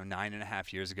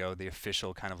 9.5 years ago, the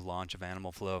official kind of launch of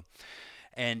AmimalFlow.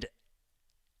 And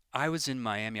I was in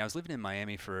Miami. I was living in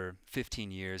Miami for 15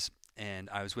 years, and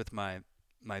I was with my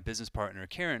business partner,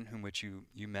 Karen, whom which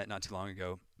you met not too long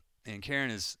ago. And Karen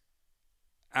is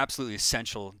absolutely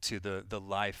essential to the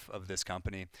life of this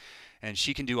company. And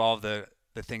she can do all the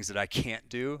things that I can't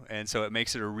do, and so it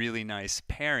makes it a really nice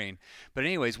pairing. But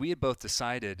anyways, we had both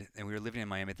decided, and we were living in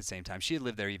Miami at the same time. She had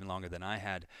lived there even longer than I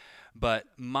had. But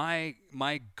my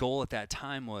goal at that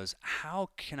time was, how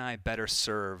can I better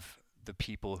serve the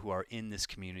people who are in this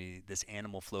community, this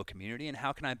AmimalFlow community, and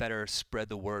how can I better spread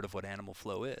the word of what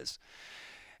AmimalFlow is?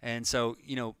 And so,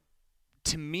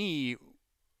 to me,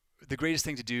 the greatest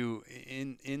thing to do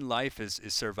in life is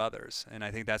serve others. And I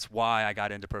think that's why I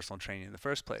got into personal training in the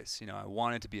first place. I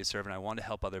wanted to be a servant. I wanted to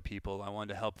help other people. I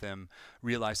wanted to help them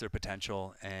realize their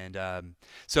potential. And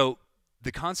so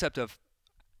the concept of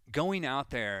going out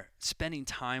there, spending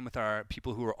time with our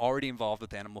people who are already involved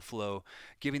with AmimalFlow,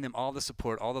 giving them all the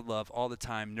support, all the love, all the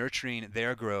time, nurturing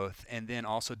their growth, and then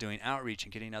also doing outreach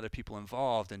and getting other people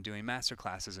involved and doing master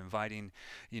classes, inviting,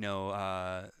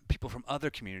 people from other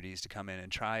communities to come in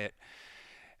and try it,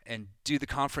 and do the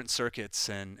conference circuits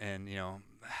and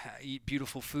eat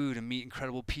beautiful food and meet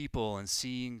incredible people and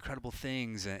see incredible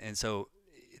things. And so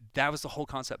that was the whole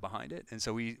concept behind it. And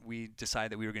so we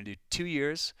decided that we were going to do 2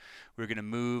 years. We were going to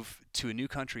move to a new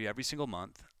country every single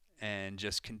month and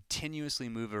just continuously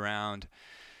move around.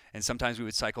 And sometimes we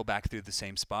would cycle back through the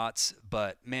same spots.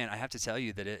 But man, I have to tell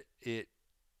you that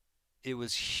it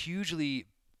was hugely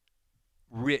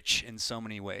rich in so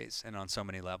many ways and on so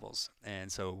many levels. And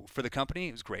so for the company,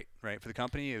 it was great, right? For the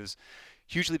company, it was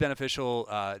hugely beneficial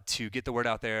to get the word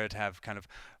out there, to have kind of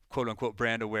quote unquote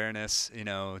brand awareness,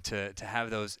 to have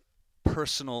those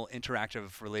personal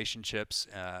interactive relationships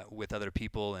with other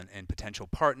people and potential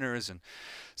partners. And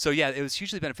so, yeah, it was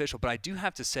hugely beneficial. But I do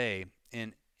have to say,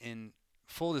 in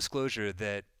full disclosure,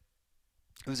 that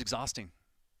it was exhausting.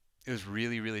 It was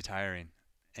really, really tiring.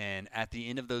 And at the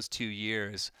end of those 2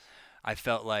 years, I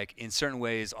felt like in certain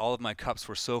ways all of my cups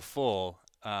were so full,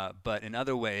 but in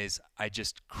other ways I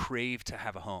just craved to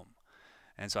have a home.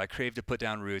 And so I craved to put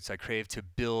down roots. I craved to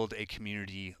build a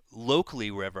community locally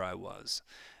wherever I was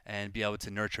and be able to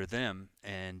nurture them.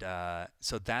 And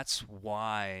so that's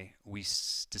why we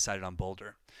decided on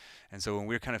Boulder. And so when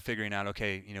we were kind of figuring out,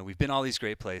 okay, we've been all these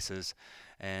great places,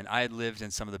 and I had lived in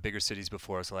some of the bigger cities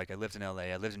before. So like I lived in LA,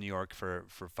 I lived in New York for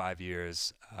 5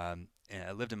 years, and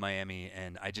I lived in Miami,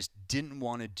 and I just didn't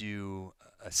want to do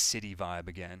a city vibe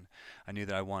again. I knew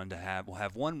that I wanted to have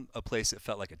a place that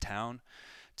felt like a town,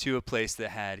 2, a place that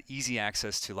had easy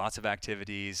access to lots of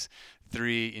activities,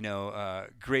 3,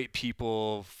 great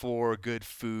people, 4, good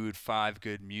food, 5,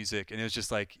 good music. And it was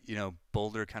just like,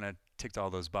 Boulder kind of ticked all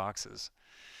those boxes.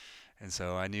 And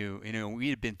so I knew, we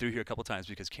had been through here a couple times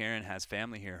because Karen has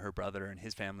family here. Her brother and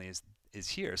his family is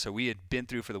here. So we had been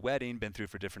through for the wedding, been through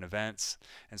for different events.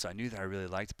 And so I knew that I really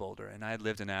liked Boulder. And I had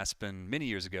lived in Aspen many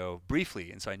years ago,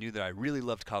 briefly. And so I knew that I really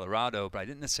loved Colorado, but I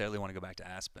didn't necessarily want to go back to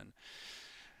Aspen.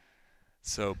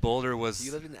 So Boulder was...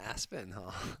 You lived in Aspen, huh?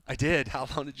 I did. How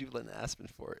long did you live in Aspen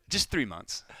for? Just 3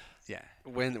 months. Yeah.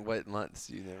 What months?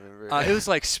 Do you remember? It was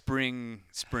like spring,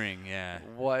 yeah.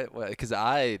 What? Because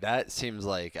that seems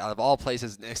like, out of all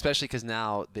places, especially because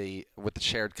now with the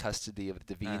shared custody of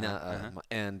Davina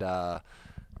and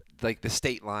like the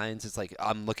state lines, it's like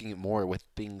I'm looking at more with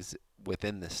things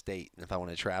within the state. If I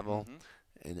want to travel,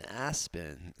 and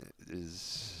Aspen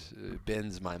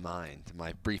bends my mind.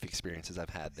 My brief experiences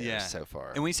I've had there so far.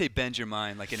 And when you say bend your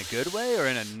mind, like in a good way or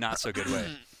in a not so good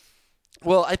way?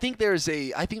 Well, I think there's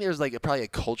like probably a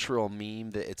cultural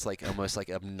meme that it's like almost like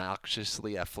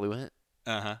obnoxiously affluent,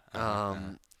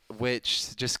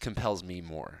 which just compels me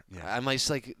more. Yeah. I'm just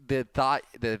like the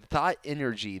thought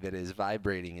energy that is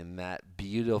vibrating in that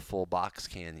beautiful box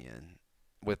canyon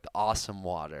with awesome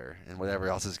water and whatever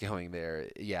else is going there.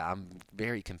 Yeah, I'm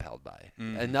very compelled by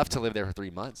enough to live there for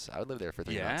 3 months. I would live there for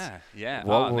 3 months. Yeah.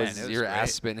 What was your great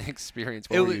Aspen experience?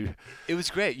 It was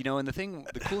great, and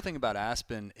the cool thing about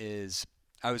Aspen is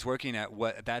I was working at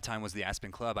what at that time was the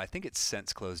Aspen Club. I think it's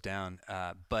since closed down,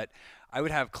 but I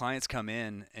would have clients come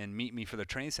in and meet me for their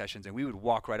training sessions, and we would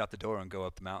walk right out the door and go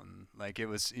up the mountain. Like it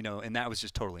was, and that was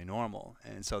just totally normal.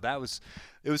 And so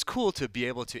it was cool to be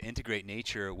able to integrate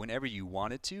nature whenever you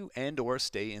wanted to, and or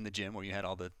stay in the gym where you had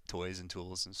all the toys and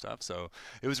tools and stuff. So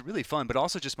it was really fun, but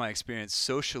also just my experience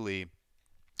socially.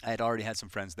 I had already had some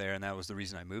friends there, and that was the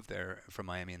reason I moved there from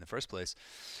Miami in the first place.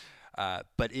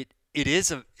 But it is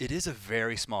a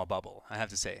very small bubble, I have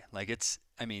to say. Like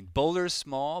Boulder's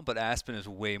small, but Aspen is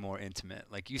way more intimate.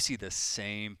 Like you see the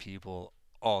same people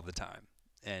all the time.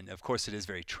 And of course it is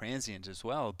very transient as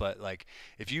well, but like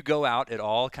if you go out at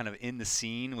all kind of in the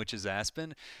scene, which is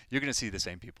Aspen, you're going to see the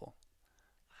same people.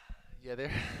 Yeah,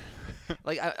 they're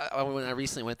like when I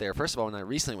recently went there, first of all,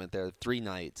 3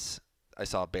 nights, I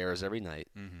saw bears every night.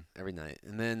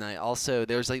 And then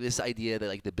there's like this idea that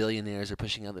like the billionaires are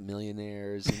pushing out the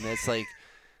millionaires, and that's like,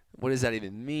 what does that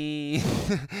even mean?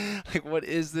 Like, what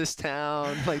is this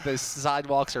town? Like, the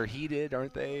sidewalks are heated,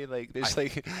 aren't they? Like, there's I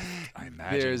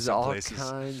imagine there's some all places.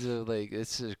 kinds of like,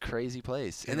 it's a crazy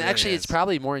place. And really actually, is. It's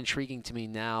probably more intriguing to me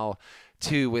now,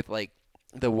 too, with like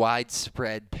the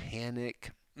widespread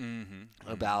panic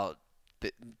about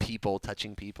people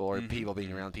touching people or people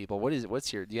being around people.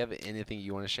 Do you have anything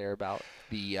you want to share about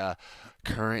the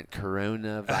current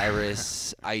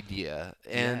coronavirus idea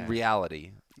and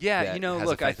reality? Yeah,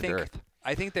 look, I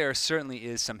think there certainly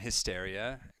is some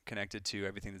hysteria connected to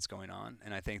everything that's going on,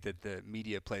 and I think that the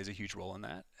media plays a huge role in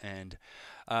that. And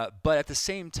but at the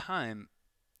same time,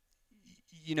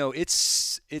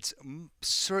 it's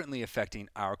certainly affecting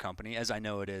our company, as I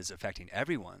know it is affecting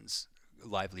everyone's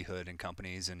livelihood and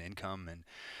companies and income.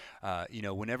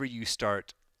 And whenever you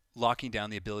start locking down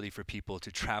the ability for people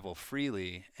to travel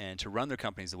freely and to run their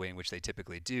companies the way in which they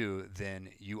typically do, then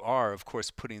you are, of course,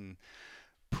 putting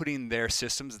their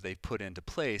systems that they've put into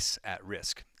place at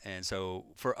risk. And so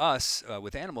for us,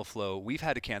 with AmimalFlow, we've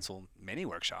had to cancel many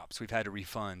workshops. We've had to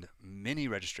refund many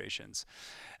registrations.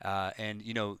 And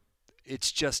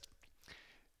it's just,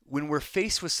 when we're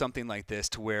faced with something like this,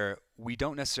 to where we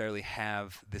don't necessarily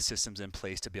have the systems in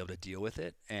place to be able to deal with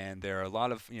it, and there are a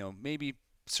lot of, maybe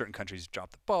certain countries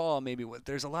drop the ball,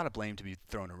 there's a lot of blame to be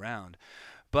thrown around,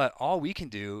 but all we can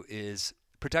do is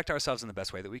protect ourselves in the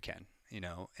best way that we can,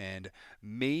 and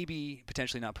maybe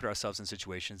potentially not put ourselves in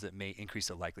situations that may increase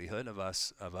the likelihood of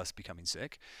us becoming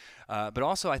sick. But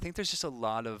also, I think there's just a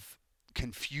lot of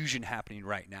confusion happening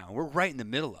right now. We're right in the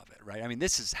middle of it, right? I mean,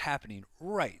 this is happening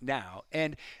right now,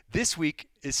 and this week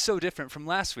is so different from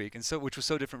last week, which was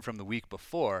so different from the week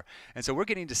before. And so we're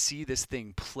getting to see this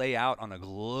thing play out on a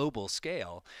global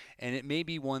scale, and it may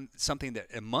be something that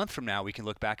a month from now we can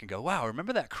look back and go, wow,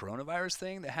 remember that coronavirus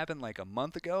thing that happened like a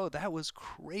month ago? That was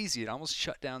crazy. It almost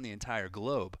shut down the entire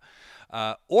globe.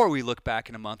 Or we look back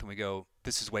in a month and we go,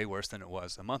 this is way worse than it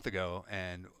was a month ago,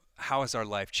 and how has our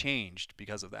life changed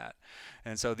because of that?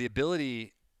 And so the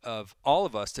ability of all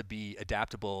of us to be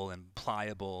adaptable and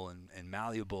pliable and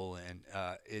malleable, and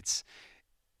it's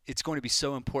going to be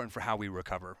so important for how we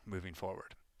recover moving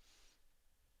forward.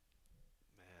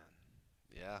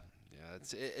 Man, yeah.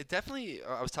 It definitely.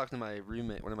 I was talking to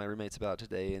one of my roommates about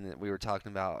today, and we were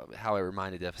talking about how it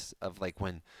reminded us of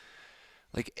when,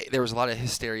 there was a lot of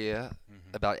hysteria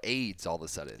about AIDS all of a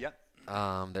sudden. Yep.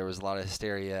 There was a lot of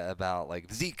hysteria about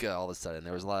Zika all of a sudden.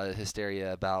 There was a lot of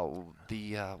hysteria about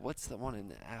the what's the one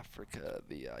in Africa?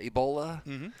 The Ebola.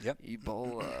 Mm-hmm. Yep.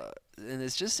 Ebola, and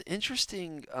it's just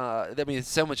interesting.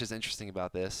 So much is interesting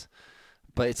about this,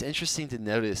 but it's interesting to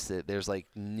notice that there's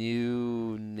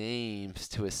new names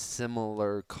to a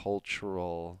similar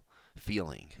cultural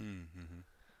feeling.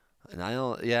 Mm-hmm. And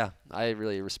I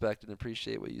really respect and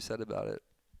appreciate what you said about it.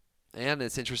 And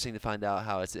it's interesting to find out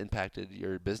how it's impacted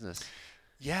your business.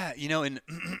 Yeah, and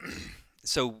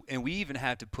and we even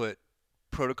had to put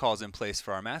protocols in place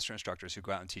for our master instructors who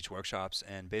go out and teach workshops.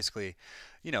 And basically,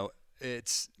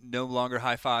 it's no longer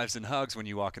high fives and hugs when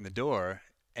you walk in the door,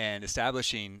 and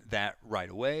establishing that right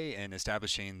away, and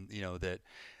establishing, that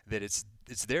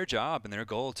it's their job and their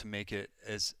goal to make it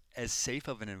as safe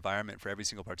of an environment for every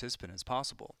single participant as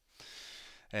possible.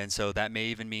 And so that may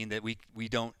even mean that we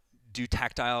don't do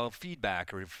tactile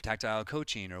feedback or tactile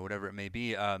coaching or whatever it may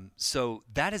be. So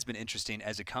that has been interesting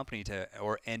as a company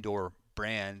or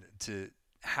brand to,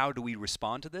 how do we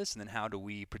respond to this, and then how do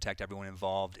we protect everyone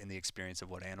involved in the experience of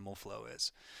what AmimalFlow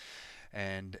is.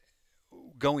 And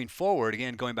going forward,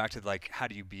 again, going back to how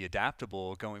do you be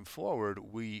adaptable going forward,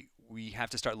 we have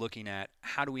to start looking at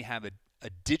how do we have a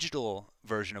digital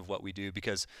version of what we do,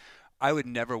 because I would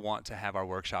never want to have our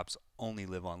workshops only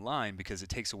live online, because it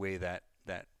takes away that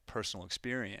personal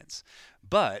experience.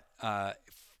 But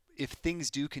if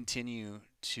things do continue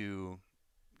to,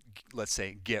 let's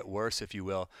say, get worse, if you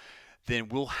will, then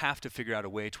we'll have to figure out a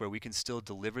way to where we can still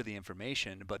deliver the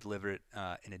information, but deliver it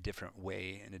in a different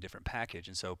way, in a different package.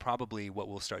 And so probably what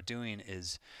we'll start doing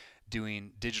is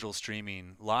doing digital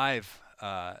streaming live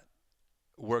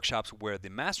workshops where the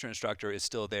master instructor is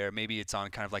still there. Maybe it's on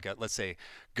kind of like a, let's say,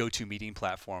 GoToMeeting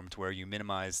platform, to where you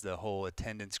minimize the whole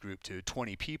attendance group to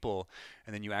 20 people,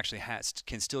 and then you actually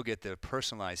can still get the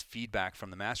personalized feedback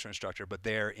from the master instructor, but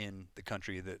they're in the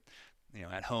country that,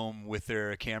 at home with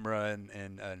their camera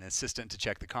and an assistant to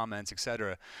check the comments,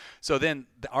 etc. So then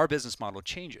our business model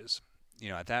changes,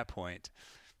 at that point.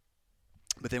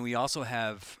 But then we also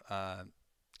have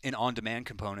an on-demand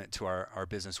component to our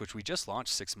business, which we just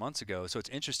launched 6 months ago. So it's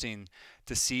interesting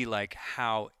to see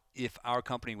how, if our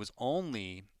company was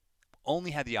only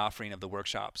had the offering of the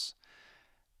workshops,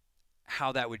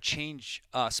 how that would change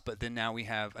us. But then now we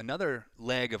have another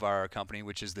leg of our company,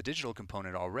 which is the digital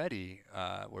component already,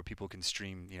 where people can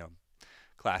stream,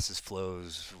 classes,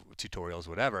 flows, tutorials,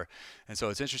 whatever. And so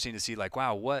it's interesting to see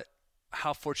wow,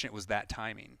 how fortunate was that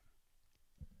timing?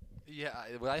 Yeah,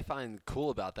 what I find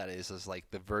cool about that is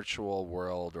the virtual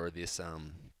world, or this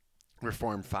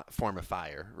reformed form of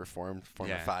fire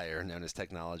known as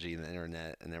technology and the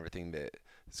internet and everything that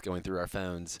is going through our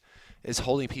phones, is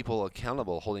holding people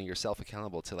accountable, holding yourself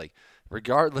accountable to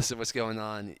regardless of what's going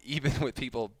on, even with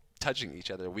people touching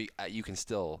each other, you can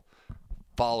still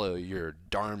follow your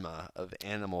dharma of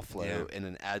animal flow in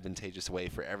an advantageous way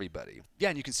for everybody. Yeah,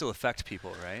 and you can still affect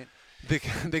people, right?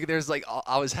 There's like,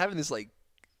 I was having this like,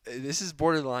 this is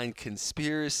borderline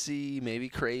conspiracy, maybe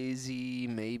crazy,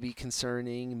 maybe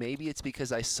concerning. Maybe it's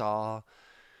because I've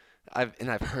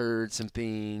heard some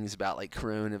things about like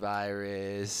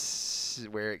coronavirus,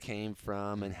 where it came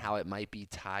from, and how it might be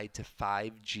tied to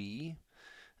 5G.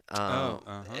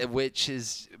 Which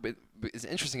is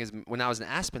interesting. Is when I was in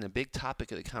Aspen, a big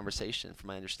topic of the conversation, from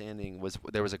my understanding, was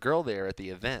there was a girl there at the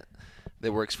event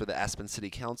that works for the Aspen City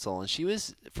Council, and she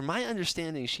was, from my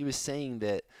understanding, she was saying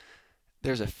that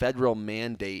there's a federal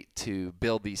mandate to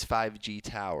build these 5G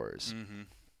towers. Mm-hmm.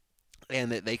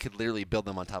 And that they could literally build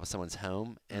them on top of someone's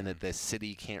home, and that the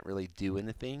city can't really do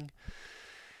anything.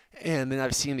 And then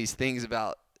I've seen these things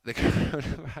about the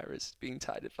coronavirus being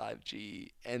tied to 5G,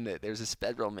 and that there's this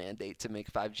federal mandate to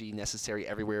make 5G necessary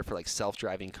everywhere for like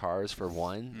self-driving cars, for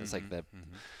one. It's like the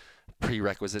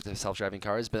prerequisite to self-driving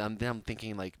cars. But I'm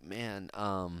thinking like, man,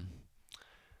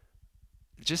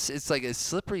 it's like a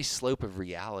slippery slope of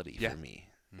reality for me.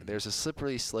 There's a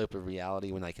slippery slope of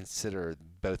reality when I consider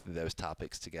both of those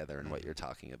topics together and what you're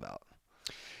talking about.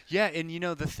 Yeah, and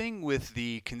the thing with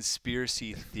the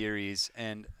conspiracy theories,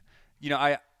 and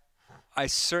I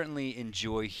certainly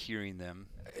enjoy hearing them.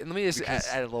 And let me just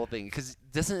add a little thing, because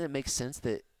doesn't it make sense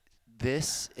that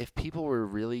if people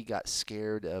really got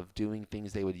scared of doing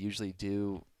things they would usually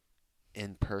do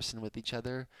in person with each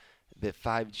other, that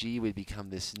 5G would become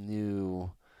this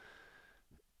new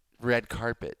red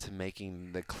carpet to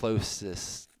making the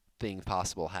closest thing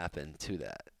possible happen to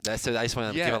that. So I just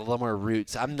want to give it a little more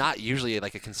roots. I'm not usually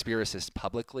like a conspiracist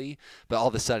publicly, but all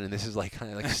of a sudden this is like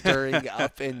kind of like stirring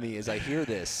up in me as I hear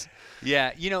this.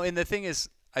 Yeah, and the thing is,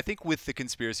 I think with the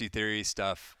conspiracy theory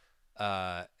stuff,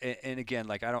 and again,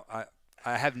 like I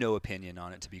have no opinion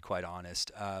on it, to be quite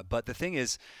honest. But the thing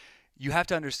is, you have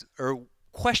to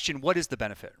question, what is the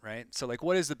benefit, right? So like,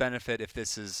 what is the benefit if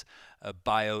this is a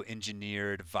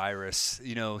bioengineered virus?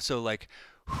 So like,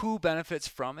 who benefits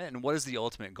from it, and what is the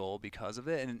ultimate goal because of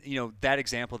it? And that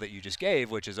example that you just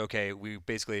gave, which is, okay, we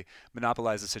basically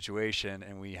monopolize the situation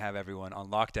and we have everyone on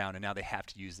lockdown, and now they have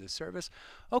to use this service.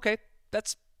 Okay,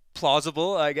 that's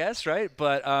plausible, I guess, right?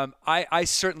 But I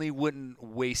certainly wouldn't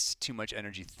waste too much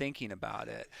energy thinking about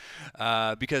it,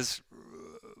 because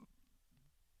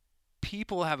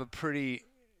people have a pretty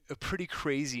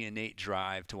crazy innate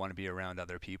drive to want to be around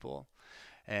other people.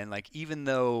 And like, even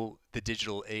though the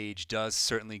digital age does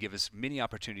certainly give us many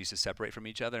opportunities to separate from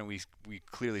each other, and we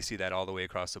clearly see that all the way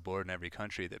across the board in every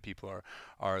country, that people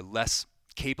are less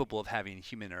capable of having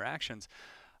human interactions.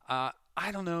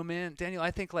 I don't know, man. Daniel,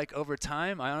 I think like over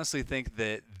time, I honestly think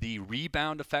that the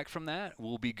rebound effect from that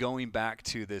will be going back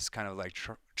to this kind of like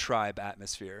tribe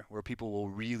atmosphere, where people will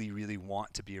really, really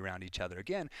want to be around each other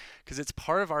again, because it's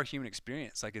part of our human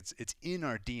experience. Like it's in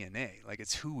our DNA. Like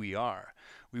it's who we are.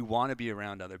 We want to be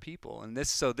around other people. And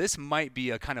this might be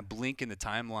a kind of blink in the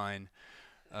timeline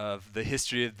of the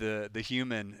history of the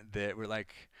human, that we're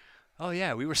like, oh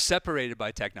yeah, we were separated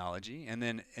by technology, and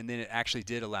then it actually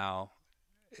did allow.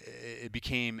 It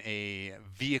became a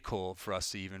vehicle for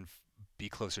us to even be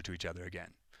closer to each other again.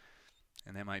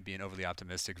 And that might be an overly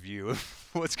optimistic view of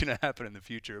what's going to happen in the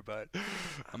future, but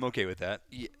I'm okay with that.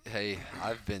 Yeah, hey,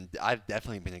 I've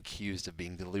definitely been accused of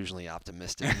being delusionally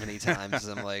optimistic many times.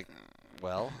 I'm like,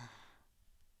 well,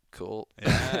 cool.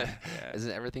 Yeah.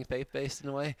 Isn't everything faith-based in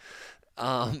a way?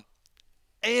 And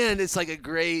it's like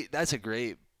that's a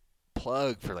great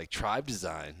plug for like tribe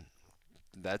design.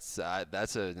 That's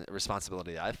a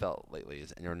responsibility I felt lately,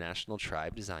 is international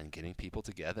tribe design, getting people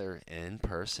together in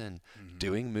person,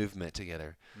 doing movement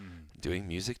together, doing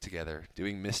music together,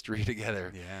 doing mystery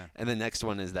together. Yeah. And the next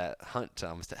one is that hunt.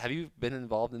 Have you been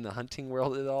involved in the hunting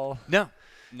world at all? No.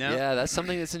 Yeah, that's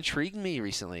something that's intrigued me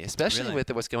recently, especially with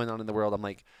what's going on in the world. I'm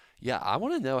like, yeah, I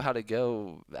want to know how to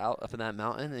go out up in that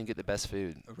mountain and get the best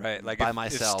food. Right, like by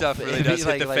myself. If stuff really does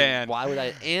hit the fan. Why would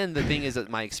I? And the thing is that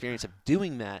my experience of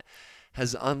doing that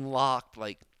has unlocked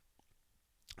like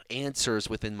answers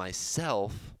within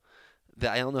myself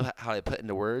that I don't know how to put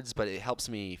into words, but it helps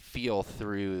me feel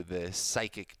through the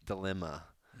psychic dilemma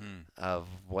of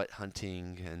what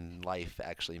hunting and life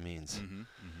actually means.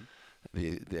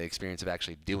 The experience of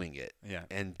actually doing it,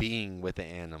 and being with the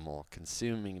animal,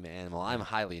 consuming the animal. I'm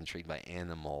highly intrigued by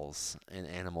animals and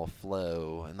animal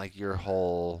flow, and like your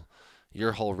whole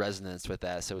resonance with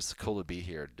that. So it's cool to be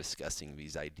here discussing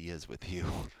these ideas with you.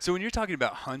 So when you're talking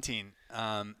about hunting,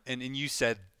 and you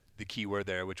said the key word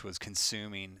there, which was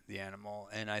consuming the animal,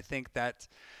 and I think that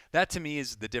to me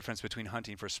is the difference between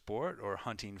hunting for sport or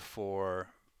hunting for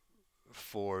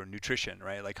for nutrition,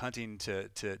 right? Like hunting to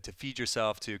feed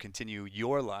yourself, to continue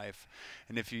your life.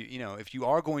 And if you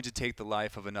are going to take the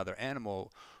life of another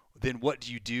animal, then what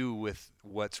do you do with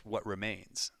what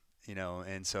remains?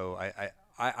 And so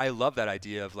I love that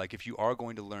idea of like, if you are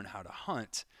going to learn how to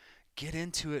hunt, get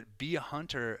into it, be a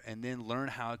hunter, and then learn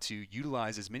how to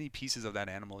utilize as many pieces of that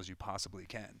animal as you possibly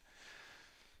can.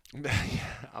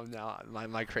 Now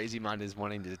my crazy mind is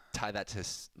wanting to tie that to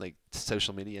like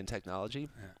social media and technology.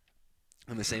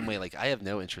 Yeah. In the same way, like I have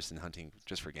no interest in hunting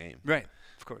just for game. Right.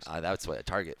 Of course. That's what a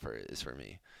target is for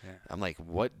me. Yeah. I'm like,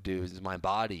 what does my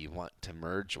body want to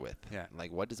merge with? Yeah.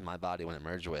 Like, what does my body want to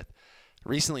merge with?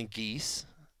 Recently, geese.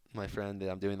 My friend that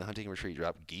I'm doing the hunting retreat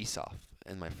dropped geese off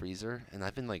in my freezer, and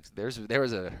I've been like, there was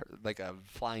a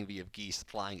flying V of geese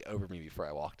flying over me before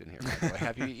I walked in here. By the way.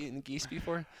 Have you eaten geese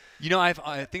before?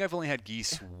 I think I've only had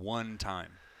geese one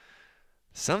time.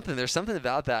 There's something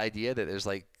about that idea that there's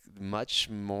like much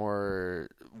more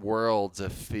worlds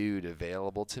of food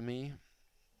available to me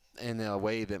in a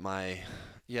way that my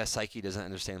psyche doesn't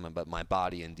understand, but my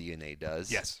body and DNA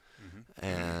does. Yes. Mm-hmm.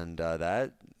 And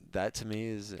that to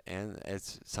me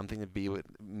it's something to be with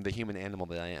the human animal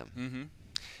that I am. Mm-hmm.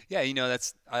 Yeah,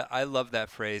 that's I love that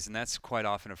phrase, and that's quite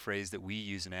often a phrase that we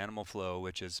use in AmimalFlow,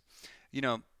 which is,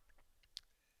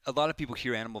 a lot of people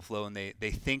hear AmimalFlow and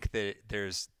they think that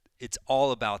it's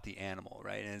all about the animal,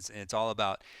 right? And it's all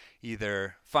about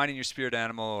either finding your spirit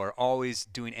animal or always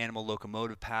doing animal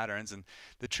locomotive patterns. And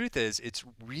the truth is, it's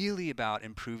really about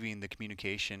improving the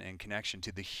communication and connection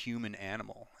to the human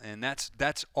animal. And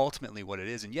that's ultimately what it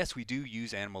is. And yes, we do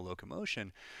use animal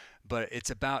locomotion, but it's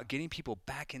about getting people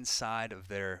back inside of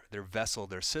their vessel,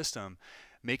 their system,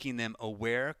 making them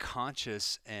aware,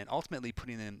 conscious, and ultimately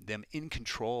putting them in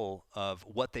control of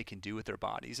what they can do with their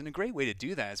bodies. And a great way to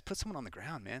do that is put someone on the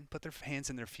ground, man. Put their hands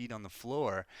and their feet on the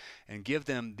floor and give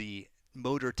them the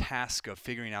motor task of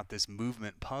figuring out this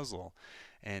movement puzzle.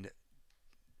 And,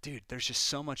 dude, there's just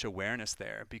so much awareness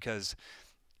there because,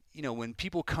 when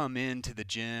people come into the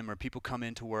gym or people come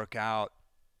in to work out,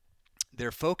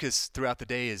 their focus throughout the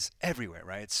day is everywhere,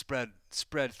 right? It's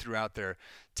spread throughout their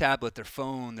tablet, their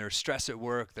phone, their stress at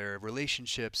work, their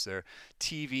relationships, their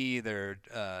TV, their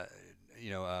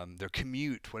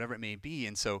commute, whatever it may be.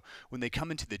 And so when they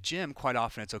come into the gym, quite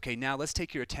often it's, okay, now let's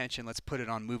take your attention, let's put it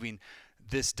on moving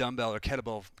this dumbbell or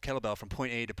kettlebell from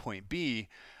point A to point B.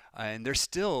 And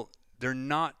they're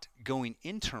not going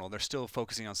internal. They're still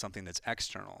focusing on something that's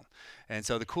external. And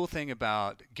so the cool thing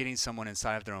about getting someone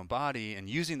inside of their own body and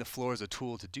using the floor as a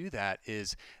tool to do that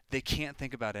is they can't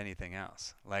think about anything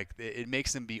else. Like, it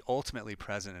makes them be ultimately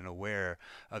present and aware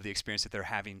of the experience that they're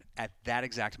having at that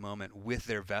exact moment with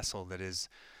their vessel that is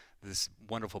this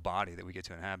wonderful body that we get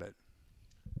to inhabit.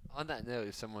 On that note,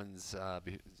 if someone's, I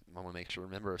want to make sure,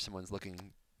 remember, if someone's looking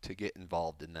to get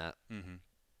involved in that, mm-hmm.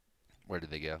 Where do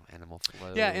they go?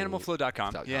 AmimalFlow? Yeah,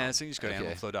 AmimalFlow.com. Yeah, so you just go to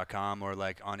Okay. AmimalFlow.com, or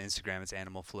like on Instagram, it's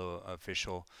AmimalFlow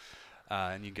Official,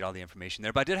 and you can get all the information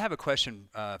there. But I did have a question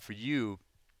for you.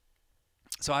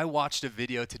 So I watched a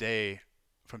video today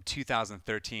from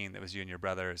 2013 that was you and your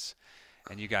brothers,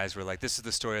 and you guys were like, this is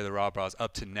the story of the Raw Bras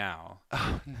up to now.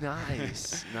 Oh,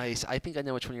 nice. Nice. I think I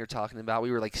know which one you're talking about. We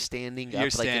were like standing You're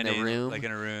up standing, like in a room. Like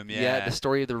in a room, yeah. Yeah, the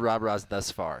story of the Raw Bras thus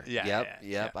far. Yeah, Yep.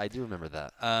 yeah. I do remember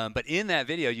that. But in that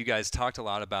video, you guys talked a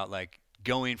lot about like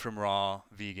going from raw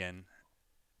vegan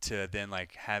to then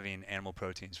like having animal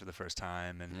proteins for the first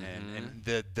time and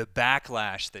the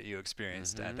backlash that you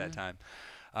experienced at that time.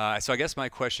 So I guess my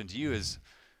question to you is,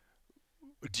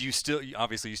 do you still,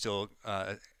 obviously you still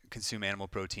consume animal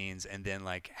proteins, and then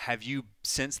like, have you,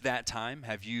 since that time,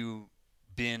 have you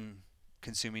been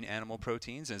consuming animal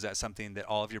proteins? Is that something that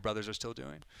all of your brothers are still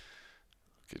doing?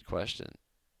 Good question.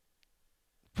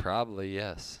 Probably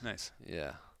yes. Nice.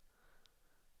 Yeah.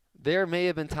 There may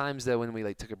have been times though when we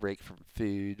like took a break from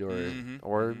food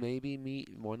or maybe meat,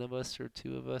 one of us or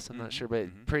two of us, I'm not sure, but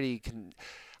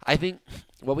I think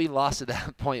what we lost at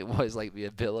that point was like the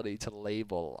ability to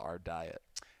label our diet.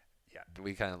 Yeah.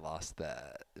 We kind of lost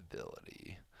that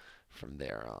ability from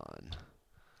there on.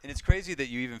 And it's crazy that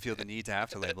you even feel the need to have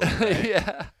to label it, right?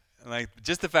 Yeah. Like,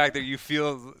 just the fact that you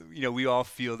feel, we all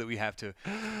feel that we have to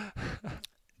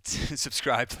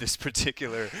subscribe to this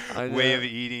particular way of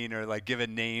eating or like give a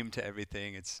name to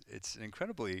everything. It's an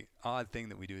incredibly odd thing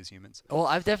that we do as humans. Well,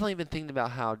 I've definitely been thinking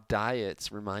about how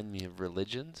diets remind me of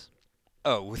religions.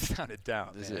 Oh, without a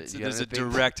doubt. There's a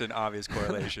direct and obvious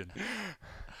correlation.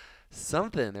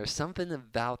 There's something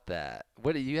about that.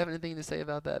 What do you have anything to say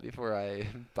about that before I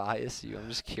bias you? I'm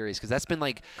just curious because that's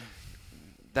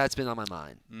been on my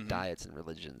mind. Diets and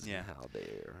religions and how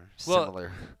they're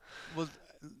similar. Well,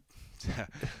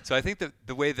 so I think that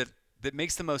the way that that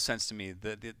makes the most sense to me,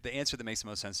 the answer that makes the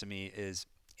most sense to me is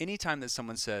anytime that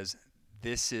someone says,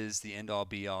 this is the end all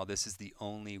be all, this is the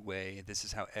only way, this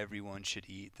is how everyone should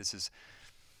eat, this is,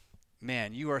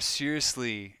 man, you are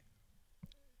seriously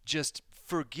just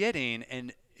forgetting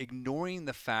and ignoring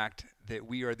the fact that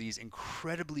we are these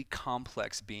incredibly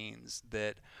complex beings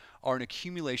that are an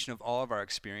accumulation of all of our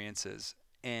experiences.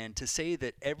 And to say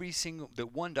that that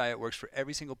one diet works for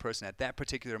every single person at that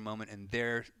particular moment in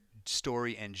their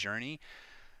story and journey,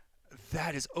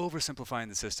 that is oversimplifying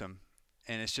the system.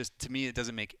 And it's just, to me, it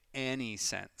doesn't make any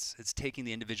sense. It's taking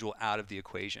the individual out of the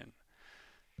equation.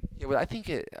 Yeah, well, I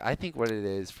think what it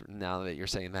is, now that you're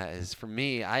saying that, is, for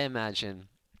me, I imagine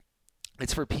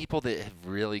it's for people that have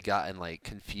really gotten like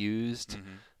confused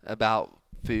about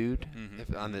food,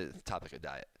 on the topic of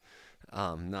diet.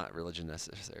 Not religion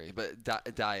necessary, but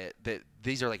diet, that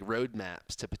these are like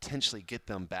roadmaps to potentially get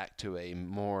them back to a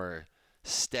more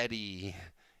steady,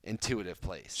 intuitive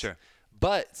place. Sure.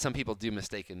 But some people do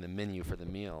mistake in the menu for the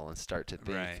meal and start to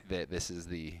think that this is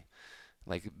the,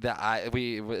 like, that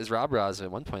as Rob Ross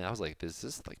at one point, I was like, is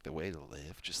this like the way to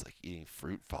live? Just like eating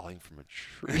fruit falling from a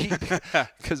tree?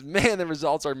 Because, man, the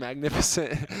results are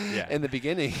magnificent. In the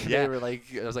beginning. They were like,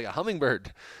 it was like a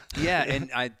hummingbird. Yeah, and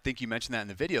I think you mentioned that in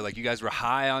the video. Like, you guys were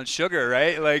high on sugar,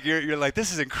 right? Like, you're like,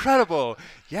 this is incredible.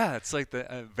 Yeah, it's like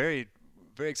the very,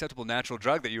 very acceptable natural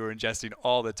drug that you were ingesting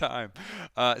all the time.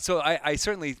 So I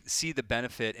certainly see the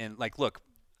benefit in, like, look,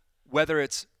 whether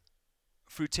it's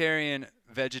fruitarian,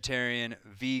 vegetarian,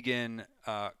 vegan,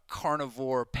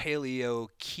 carnivore, paleo,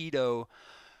 keto,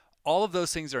 all of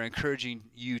those things are encouraging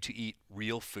you to eat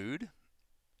real food.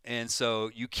 And so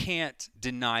you can't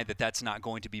deny that that's not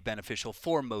going to be beneficial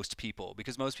for most people,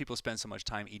 because most people spend so much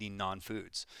time eating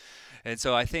non-foods. And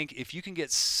so I think if you can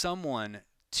get someone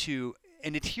to,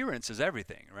 and adherence is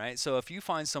everything, right? So if you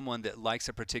find someone that likes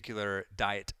a particular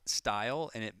diet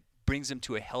style and it brings them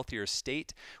to a healthier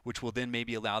state, which will then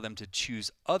maybe allow them to choose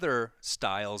other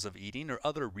styles of eating or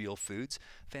other real foods,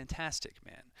 fantastic,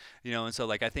 man. You know, and so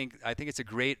like I think it's a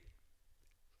great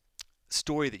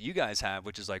story that you guys have,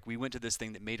 which is like, we went to this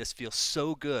thing that made us feel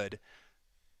so good,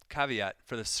 caveat,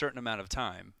 for a certain amount of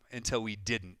time until we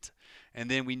didn't. And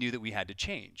then we knew that we had to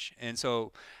change. And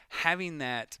so having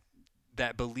that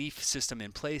belief system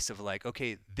in place of like,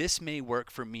 okay, this may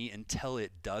work for me until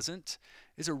it doesn't,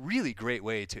 is a really great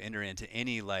way to enter into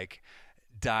any like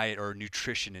diet or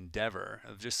nutrition endeavor,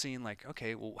 of just seeing like,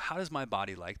 okay, well, how does my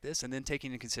body like this? And then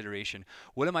taking into consideration,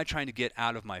 what am I trying to get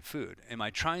out of my food? Am I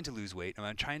trying to lose weight? Am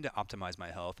I trying to optimize my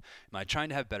health? Am I trying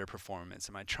to have better performance?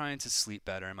 Am I trying to sleep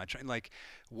better? Am I trying, like,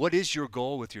 what is your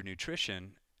goal with your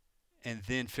nutrition? And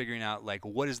then figuring out like,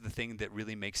 what is the thing that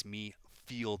really makes me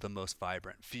feel the most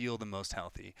vibrant, feel the most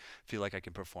healthy, feel like I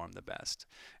can perform the best.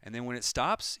 And then when it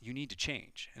stops, you need to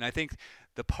change. And I think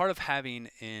the part of having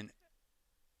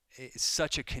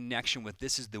such a connection with,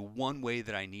 this is the one way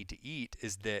that I need to eat,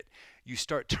 is that you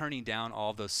start turning down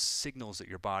all those signals that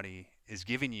your body is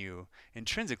giving you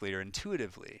intrinsically or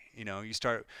intuitively. You know, you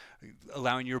start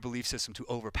allowing your belief system to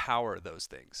overpower those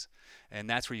things. And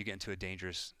that's where you get into a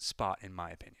dangerous spot, in my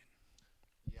opinion.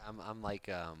 Yeah, I'm like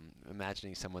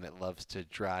imagining someone that loves to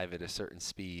drive at a certain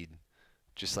speed,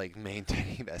 just like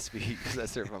maintaining that speed.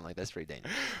 Because I'm like, that's pretty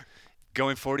dangerous.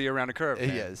 Going 40 around a curve.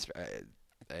 Man. Yeah,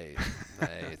 hey,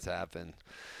 it's happened.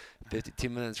 52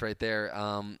 minutes right there.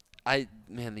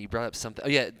 Man, you brought up something. Oh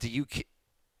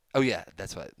yeah,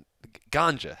 that's what.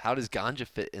 Ganja. How does ganja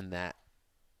fit in that,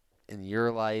 in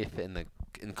your life, in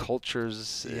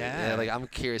cultures? Yeah. Like, I'm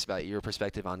curious about your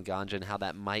perspective on ganja and how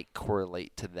that might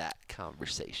correlate to that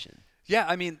conversation. Yeah,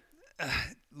 I mean,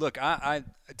 look, I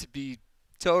to be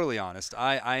totally honest,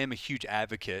 I am a huge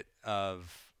advocate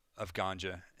of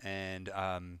ganja, and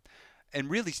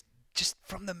really just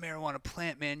from the marijuana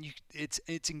plant, man,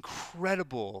 it's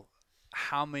incredible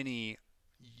how many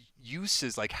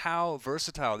uses, like how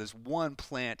versatile this one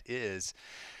plant is.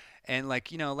 And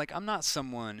like, you know, like I'm not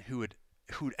someone who would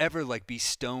ever like be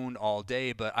stoned all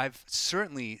day, but I've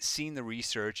certainly seen the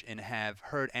research and have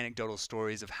heard anecdotal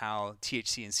stories of how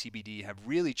THC and CBD have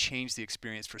really changed the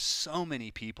experience for so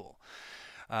many people.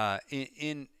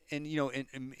 In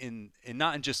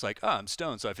not in just like, oh, I'm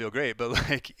stoned so I feel great, but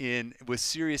like with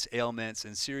serious ailments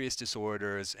and serious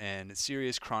disorders and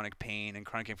serious chronic pain and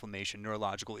chronic inflammation,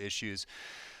 neurological issues,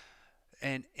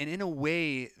 and in a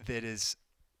way that is,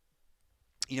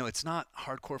 you know, it's not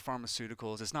hardcore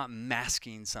pharmaceuticals. It's not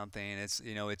masking something. It's,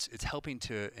 you know, it's helping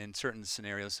to, in certain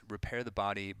scenarios, repair the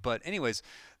body. But anyways,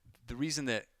 the reason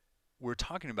that we're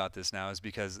talking about this now is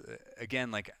because,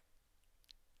 again, like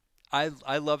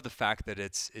I love the fact that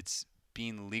it's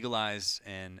being legalized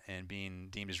and being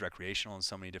deemed as recreational in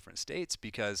so many different states,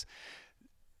 because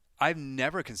I've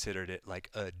never considered it like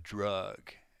a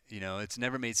drug. It's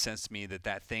never made sense to me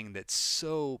that thing that's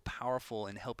so powerful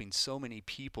in helping so many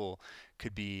people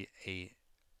could be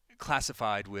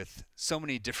classified with so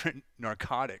many different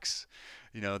narcotics,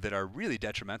 that are really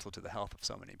detrimental to the health of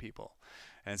so many people.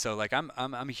 And so like I'm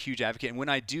a huge advocate. And when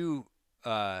I do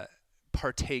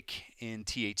partake in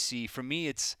THC, for me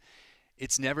it's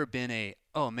never been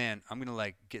oh man, I'm gonna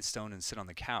like get stoned and sit on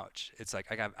the couch. It's like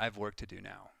I have work to do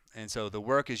now. And so the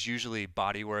work is usually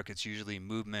body work. It's usually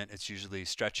movement. It's usually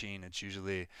stretching. It's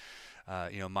usually,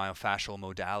 myofascial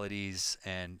modalities.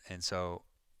 And so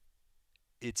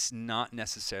it's not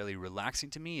necessarily relaxing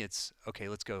to me. It's, okay,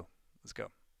 let's go.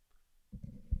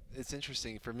 It's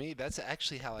interesting. For me, that's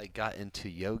actually how I got into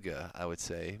yoga, I would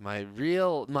say. My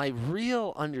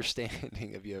real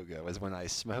understanding of yoga was when I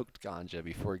smoked ganja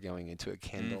before going into a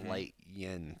candlelight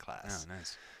yin class. Oh,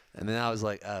 nice. And then I was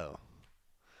like, oh.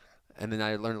 And then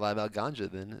I learned a lot about ganja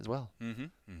then as well. Mm-hmm.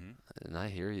 Mm-hmm. And I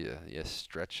hear you. Yes,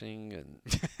 stretching and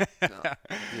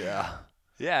yeah.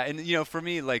 Yeah, and for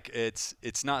me, like it's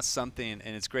not something,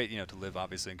 and it's great, to live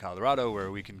obviously in Colorado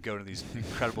where we can go to these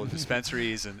incredible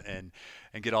dispensaries and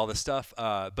get all this stuff.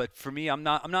 But for me, I'm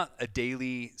not a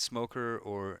daily smoker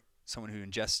or someone who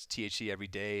ingests THC every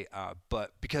day.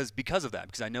 But because of that,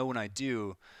 because I know when I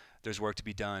do, there's work to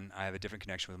be done. I have a different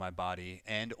connection with my body,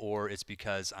 or it's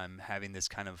because I'm having this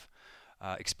kind of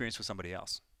experience with somebody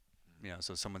else.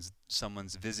 So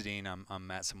someone's visiting. I'm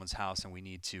at someone's house, and we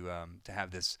need to have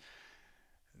this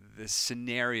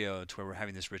scenario to where we're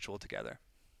having this ritual together.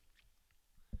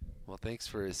 Well, thanks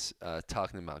for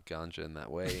talking about ganja in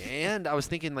that way. And I was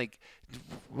thinking, like,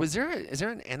 is there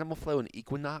an AmimalFlow and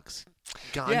Equinox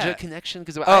ganja connection?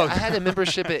 Because I had a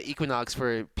membership at Equinox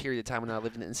for a period of time when I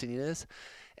lived in Encinitas.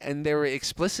 And there were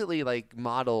explicitly like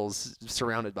models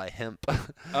surrounded by hemp.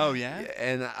 Oh yeah,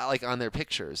 and like on their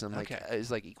pictures. I'm like,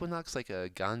 is like Equinox like a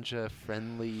ganja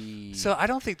friendly? So I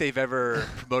don't think they've ever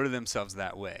promoted themselves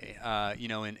that way.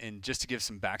 And just to give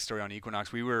some backstory on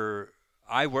Equinox,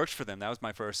 I worked for them. That was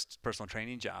my first personal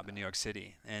training job in New York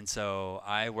City, and so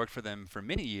I worked for them for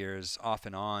many years, off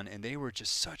and on. And they were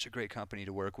just such a great company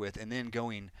to work with. And then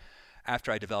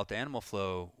after I developed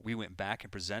AmimalFlow, we went back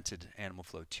and presented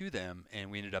AmimalFlow to them,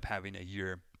 and we ended up having a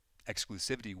year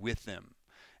exclusivity with them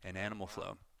and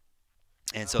AmimalFlow.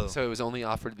 And so it was only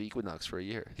offered to the Equinox for a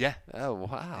year. Yeah. Oh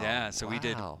wow. Yeah. So we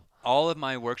did all of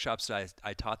my workshops that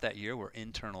I taught that year were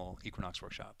internal Equinox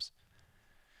workshops.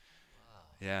 Wow.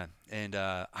 Yeah. And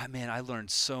I learned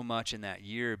so much in that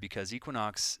year because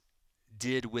Equinox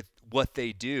did with what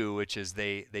they do, which is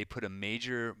they put a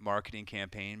major marketing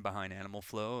campaign behind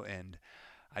AmimalFlow, and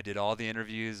I did all the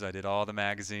interviews, I did all the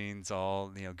magazines,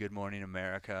 all Good Morning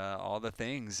America, all the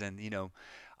things, and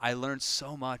I learned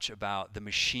so much about the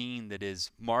machine that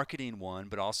is marketing one,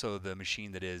 but also the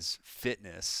machine that is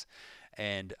fitness.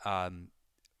 And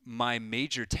my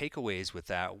major takeaways with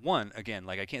that, one, again,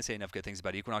 like I can't say enough good things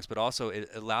about Equinox, but also it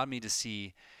allowed me to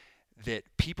see that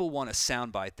people want a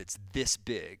soundbite that's this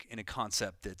big in a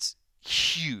concept that's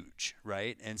huge,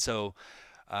 right? And so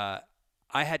I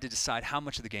had to decide how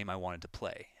much of the game I wanted to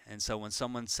play. And so when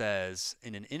someone says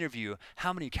in an interview,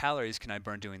 how many calories can I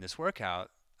burn doing this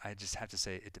workout? I just have to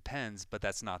say it depends, but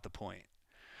that's not the point.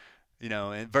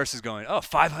 And versus going,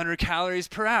 500 calories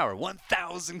per hour,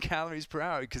 1,000 calories per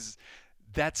hour, because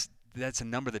that's a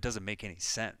number that doesn't make any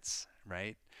sense,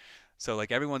 right? So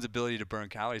like everyone's ability to burn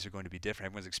calories are going to be different.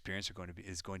 Everyone's experience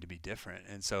is going to be different.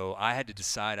 And so I had to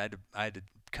decide, I had to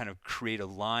kind of create a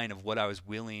line of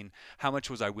how much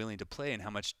was I willing to play, and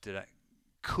how much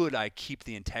could I keep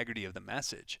the integrity of the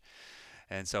message.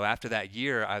 And so after that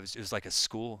year, it was like a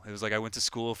school. It was like I went to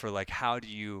school for like, how do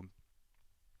you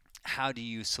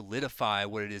solidify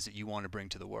what it is that you want to bring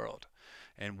to the world?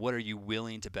 And what are you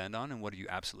willing to bend on, and what are you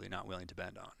absolutely not willing to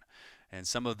bend on? And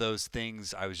some of those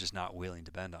things I was just not willing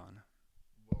to bend on.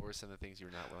 What were some of the things you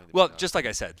were not willing to? Well, bend on? just like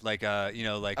I said, like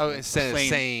instead of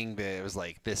saying that it was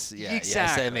like this, exactly.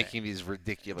 Instead of making these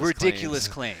ridiculous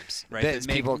claims, right? That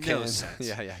make no sense. sense.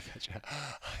 Yeah, gotcha.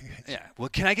 Yeah. Well,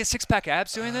 can I get 6-pack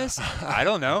abs doing this? I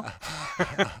don't know.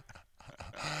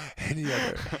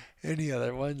 Any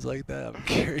other ones like that? I'm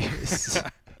curious.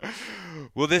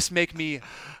 Will this make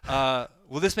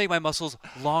my muscles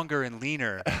longer and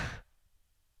leaner?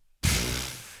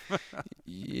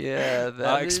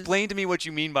 Yeah. Explain to me what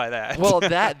you mean by that. Well,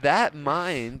 that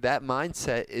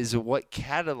mindset is what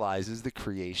catalyzes the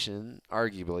creation,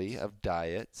 arguably, of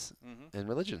diets and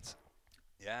religions.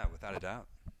 Yeah, without a doubt.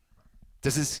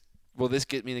 Will this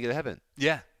get me to go to heaven?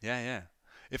 Yeah.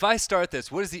 If I start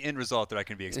this, what is the end result that I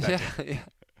can be expecting? Yeah.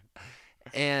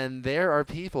 And there are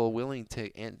people willing to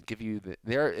give you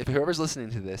if whoever's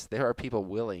listening to this, there are people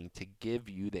willing to give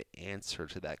you the answer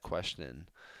to that question,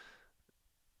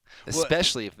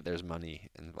 especially if there's money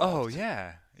involved. Oh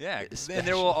yeah, yeah. And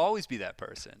there will always be that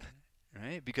person,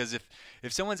 right? Because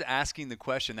if someone's asking the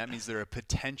question, that means they're a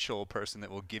potential person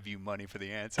that will give you money for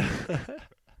the answer.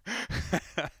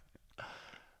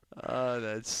 Oh,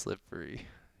 that's slippery.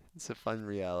 It's a fun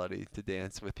reality to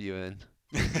dance with you in.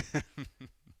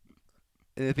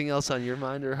 Anything else on your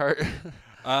mind or heart?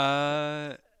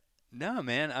 No,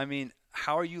 man. I mean,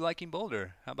 how are you liking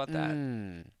Boulder? How about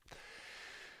that?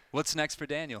 What's next for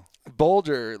Daniel?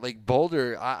 Boulder,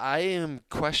 I am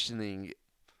questioning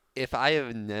if I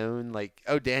have known,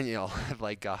 Daniel,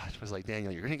 God was like,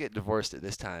 Daniel, you're going to get divorced at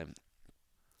this time.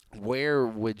 Where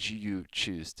would you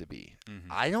choose to be? Mm-hmm.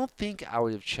 I don't think I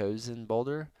would have chosen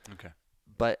Boulder. Okay.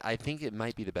 But I think it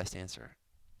might be the best answer.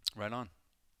 Right on.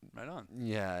 Right on.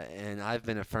 Yeah, and I've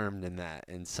been affirmed in that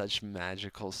in such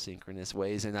magical, synchronous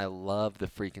ways. And I love the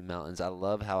freaking mountains. I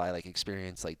love how I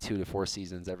experience 2 to 4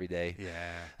 seasons every day.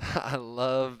 Yeah. I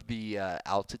love the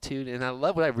altitude, and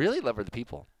what I really love are the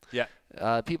people.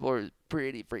 Yeah. People are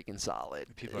pretty freaking solid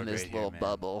in this little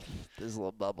bubble. This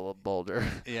little bubble of Boulder.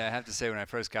 Yeah, I have to say, when I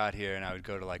first got here and I would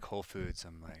go to Whole Foods,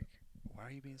 I'm like, why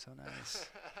are you being so nice?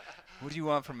 What do you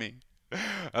want from me?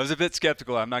 I was a bit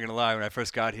skeptical, I'm not going to lie, when I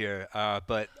first got here.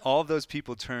 But all of those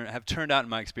people have turned out, in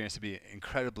my experience, to be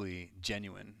incredibly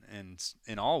genuine and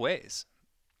in all ways.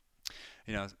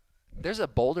 There's a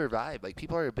Boulder vibe.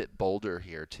 People are a bit bolder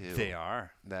here, too. They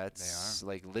are. That's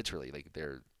literally,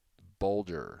 they're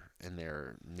bolder in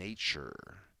their nature.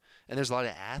 And there's a lot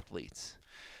of athletes.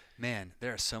 Man,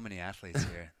 there are so many athletes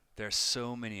here. There are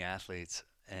so many athletes.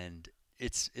 And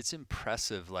it's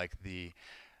impressive,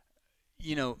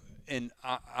 and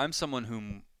I'm someone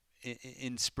whom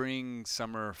in spring,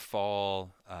 summer,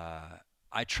 fall,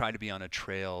 I try to be on a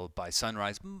trail by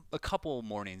sunrise a couple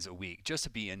mornings a week just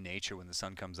to be in nature when the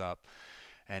sun comes up.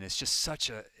 And it's just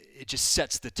it just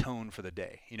sets the tone for the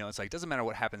day. It's it doesn't matter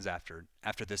what happens after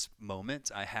this moment.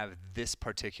 I have this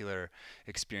particular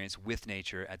experience with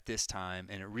nature at this time,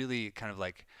 and it really kind of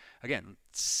again,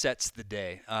 sets the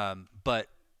day. But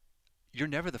you're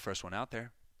never the first one out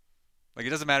there. It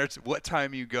doesn't matter what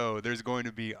time you go, there's going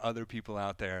to be other people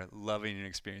out there loving and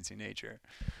experiencing nature.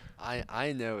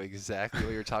 I know exactly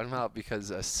what you're talking about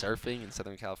because surfing in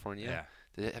Southern California.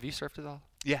 Yeah. Have you surfed at all?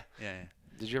 Yeah.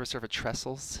 Did you ever surf at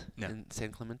Trestles in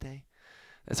San Clemente?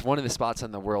 It's one of the spots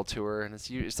on the world tour, and it's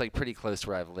pretty close to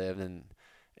where I've lived, and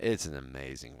it's an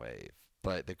amazing wave.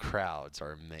 But the crowds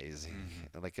are amazing,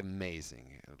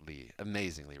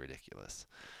 amazingly ridiculous.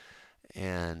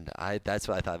 And that's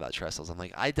what I thought about Trestles. I'm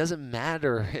it doesn't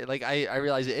matter. I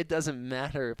realize it doesn't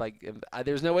matter if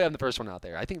there's no way I'm the first one out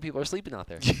there. I think people are sleeping out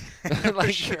there.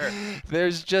 For sure.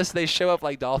 They show up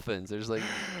like dolphins. There's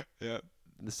yeah.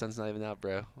 The sun's not even out,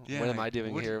 bro. Yeah, what am I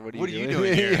doing here? What are you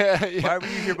doing here? Yeah. Why were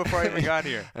you here before I even got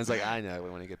here? I was I know.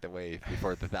 We want to get the wave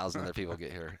before the 1,000 other people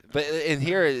get here. But in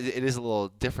here, it is a little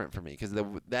different for me because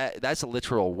that's a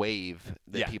literal wave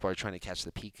that people are trying to catch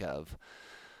the peak of.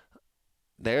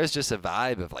 There's just a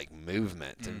vibe of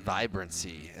movement and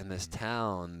vibrancy in this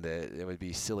town that it would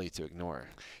be silly to ignore.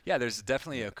 Yeah, there's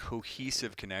definitely a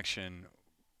cohesive connection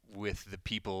with the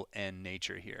people and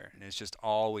nature here, and it's just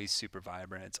always super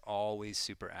vibrant. It's always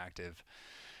super active,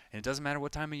 and it doesn't matter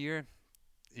what time of year,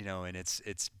 and it's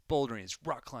bouldering, it's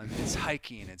rock climbing, it's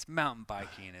hiking, it's mountain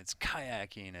biking, it's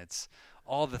kayaking, it's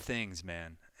all the things,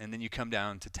 man. And then you come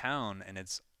down to town and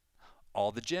it's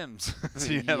all the gyms.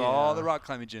 So you have all the rock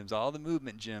climbing gyms, all the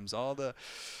movement gyms, all the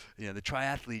the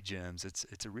triathlete gyms.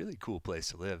 It's a really cool place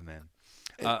to live, man.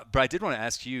 But I did want to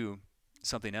ask you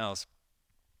something else,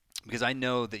 because I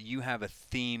know that you have a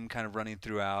theme kind of running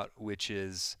throughout, which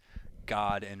is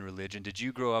God and religion. Did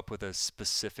you grow up with a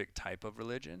specific type of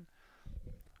religion?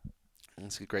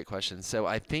 That's a great question. So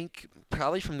I think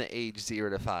probably from the age 0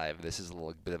 to 5, this is a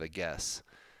little bit of a guess,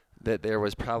 that there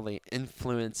was probably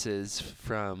influences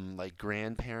from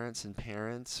grandparents and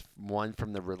parents, one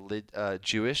from the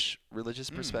Jewish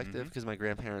religious perspective, because my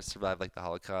grandparents survived the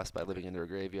Holocaust by living under a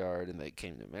graveyard, and they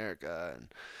came to America, and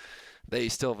they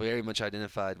still very much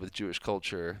identified with Jewish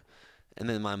culture. And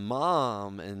then my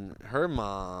mom and her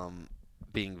mom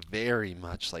being very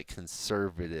much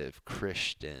conservative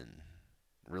Christian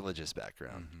religious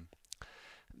background.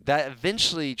 That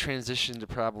eventually transitioned to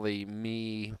probably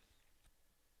me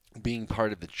being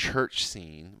part of the church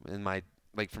scene in my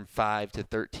from 5 to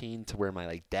 13, to where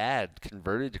my dad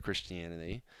converted to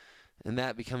Christianity, and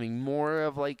that becoming more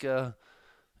of a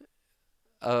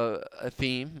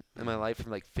theme in my life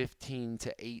from 15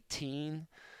 to 18,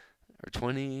 or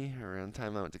 20, around the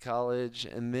time I went to college.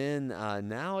 And then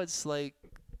now it's like,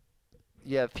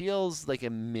 yeah, it feels like a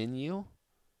menu.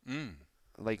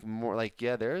 Like more like,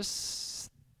 yeah, this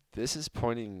is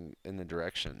pointing in the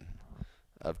direction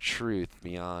of truth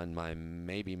beyond my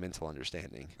maybe mental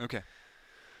understanding. Okay.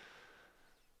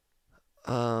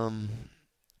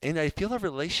 And I feel a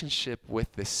relationship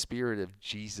with the spirit of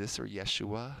Jesus or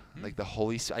Yeshua, like the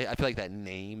Holy Spirit. I feel like that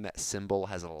name, that symbol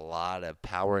has a lot of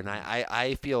power. And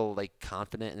I feel like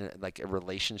confident in like a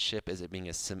relationship as it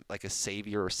being like a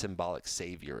savior or symbolic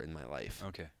savior in my life.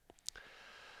 Okay.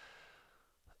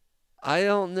 I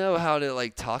don't know how to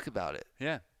like talk about it.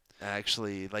 Yeah.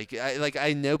 Actually,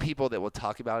 I know people that will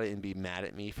talk about it and be mad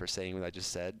at me for saying what I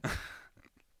just said.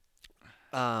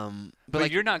 But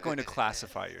like, you're not going to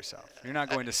classify yourself. You're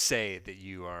not going to say that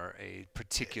you are a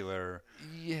particular,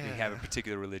 you have a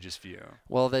particular religious view.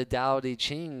 Well, the Tao Te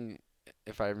Ching,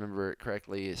 if I remember it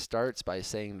correctly, it starts by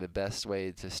saying the best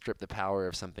way to strip the power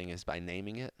of something is by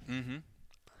naming it.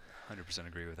 100%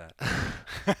 agree with that.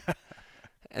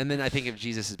 And then I think of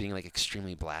Jesus as being like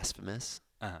extremely blasphemous.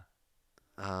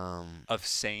 Of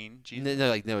saying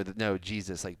Jesus? No,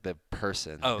 Jesus, like the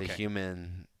person, the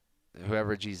human.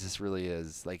 Whoever Jesus really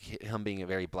is, like him being a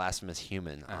very blasphemous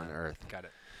human on earth. Got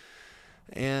it.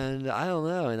 And I don't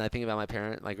know. And I think about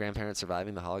my grandparents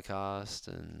surviving the Holocaust,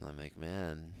 and I'm like,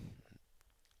 man,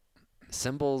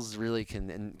 symbols really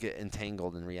can get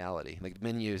entangled in reality. Like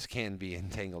menus can be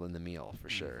entangled in the meal for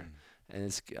sure. And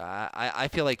it's I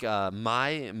feel like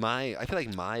my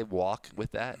walk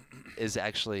with that is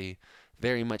actually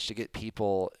very much to get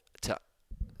people to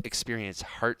experience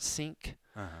heart sync.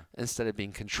 Instead of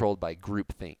being controlled by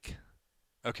groupthink.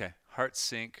 Okay. Heart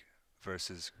sync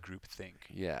versus groupthink.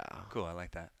 Yeah. Cool. I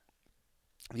like that.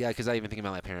 Yeah, because I even think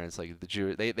about my parents, like the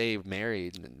Jew, they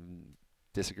married and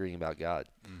disagreeing about God.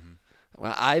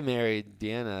 When I married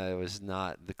Deanna, it was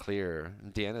not the clear.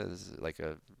 Deanna is like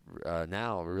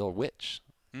now a real witch.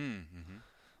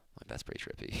 Like, that's pretty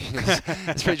trippy.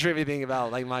 It's pretty trippy thinking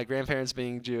about like my grandparents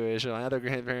being Jewish and my other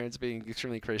grandparents being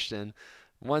extremely Christian.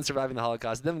 One surviving the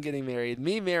Holocaust, them getting married,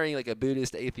 me marrying like a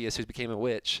Buddhist atheist who became a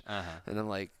witch. And I'm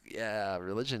like, yeah,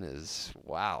 religion is,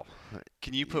 wow.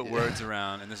 Can you put words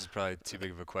around, and this is probably too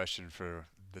big of a question for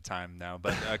the time now,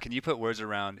 but can you put words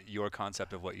around your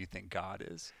concept of what you think God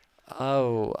is?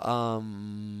 And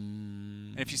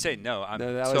if you say no, I'm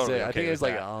no, that totally was it. okay I think it was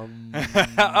like,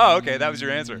 oh, okay, that was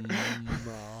your answer.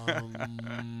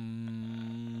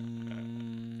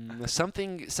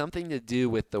 Something to do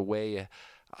with the way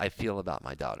I feel about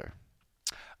my daughter.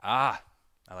 I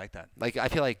like that. Like I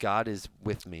feel like God is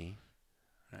with me.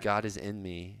 Right. God is in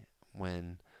me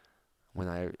when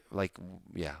I like,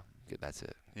 yeah, that's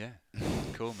it. Yeah.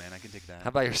 Cool, man. I can dig that. How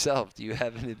about yourself? Do you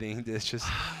have anything that's just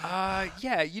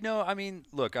yeah, I mean,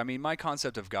 look, my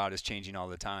concept of God is changing all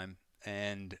the time,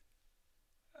 and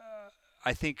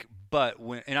I think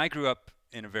and I grew up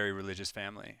in a very religious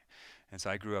family. And so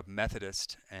I grew up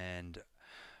Methodist and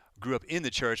grew up in the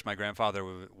church. My grandfather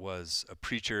was a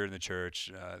preacher in the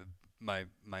church. My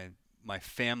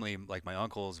family, like my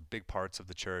uncles, big parts of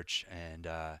the church. And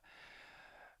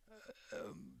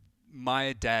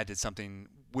my dad did something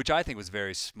which I think was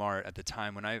very smart at the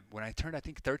time. When I turned, I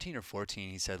think 13 or 14,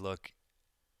 he said, "Look,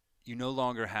 you no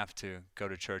longer have to go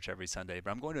to church every Sunday,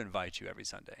 but I'm going to invite you every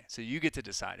Sunday. So you get to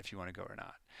decide if you want to go or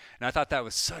not." And I thought that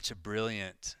was such a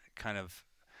brilliant kind of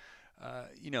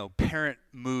parent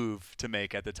move to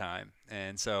make at the time.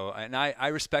 And so, and I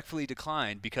respectfully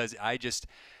declined because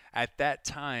at that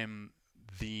time,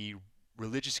 the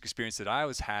religious experience that I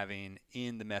was having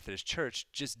in the Methodist church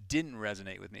just didn't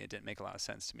resonate with me. It didn't make a lot of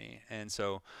sense to me. And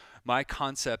so my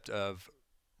concept of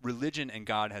religion and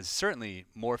God has certainly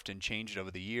morphed and changed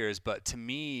over the years. But to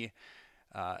me,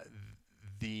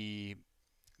 the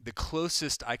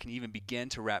closest I can even begin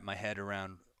to wrap my head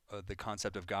around the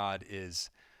concept of God is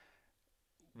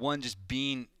one, just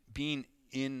being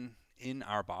in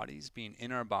our bodies,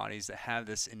 that have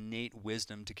this innate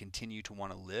wisdom to continue to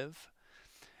want to live,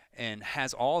 and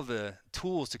has all the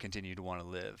tools to continue to want to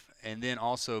live, and then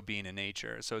also being in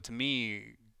nature. So to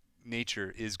me,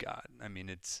 nature is God. I mean,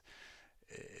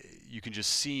 you can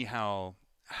just see how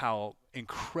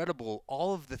incredible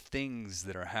all of the things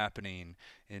that are happening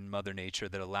in Mother Nature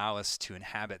that allow us to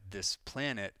inhabit this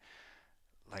planet.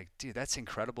 Like, dude, that's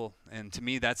incredible. And to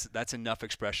me, that's enough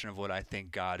expression of what I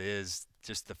think God is.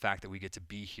 Just the fact that we get to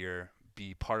be here,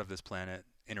 be part of this planet,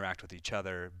 interact with each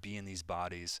other, be in these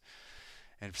bodies.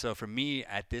 And so for me,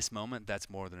 at this moment, that's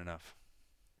more than enough.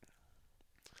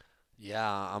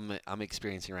 Yeah, I'm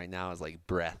experiencing right now is like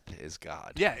breath is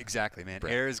God. Yeah, exactly, man.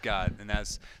 Breath. Air is God, and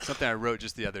that's something I wrote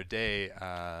just the other day.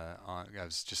 I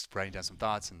was just writing down some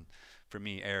thoughts, and for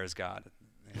me, air is God.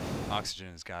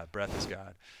 Oxygen is God. Breath is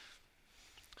God.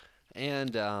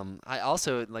 And I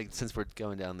also, like, since we're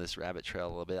going down this rabbit trail a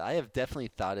little bit, I have definitely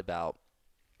thought about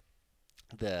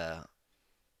the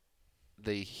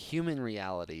human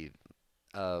reality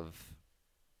of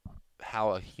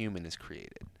how a human is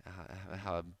created,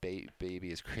 how a baby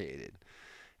is created,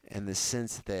 and the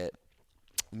sense that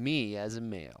me as a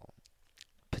male,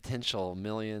 potential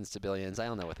millions to billions, I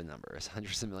don't know what the number is,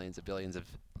 hundreds of millions of billions of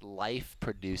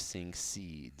life-producing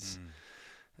seeds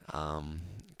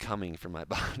coming from my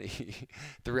body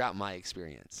throughout my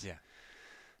experience. Yeah.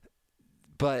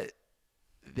 But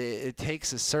it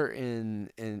takes a certain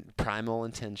primal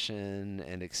intention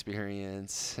and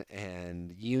experience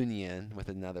and union with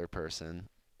another person,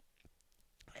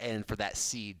 and for that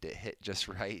seed to hit just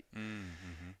right.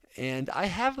 Mm-hmm. And I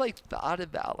have like thought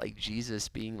about like Jesus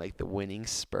being like the winning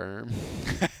sperm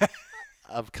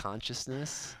of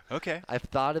consciousness. Okay. I've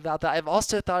thought about that. I've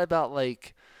also thought about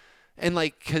like, and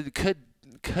like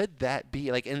could that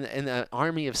be like in an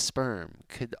army of sperm?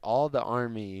 Could all the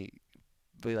army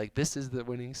be like, this is the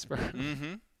winning sperm? Mm-hmm.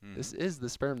 Mm-hmm. This is the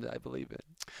sperm that I believe in.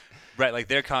 Right, like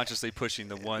they're consciously pushing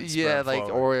the one sperm Yeah, like,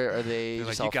 forward. or are they They're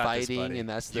just like, all "You got this, fighting, buddy. and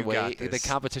that's the You way got the this."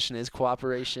 competition is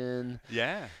cooperation?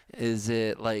 Yeah. Is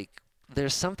it like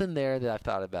there's something there that I've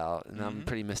thought about, and I'm Mhm.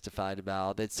 pretty mystified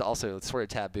about. It's also sort of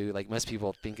taboo. Like most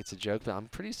people think it's a joke, but I'm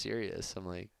pretty serious. I'm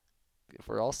like, if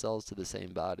we're all cells to the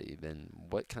same body, then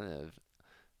what kind of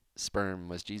sperm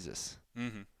was Jesus?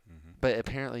 Mm-hmm. Mm-hmm. But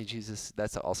apparently Jesus,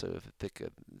 that's also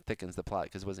thickens the plot,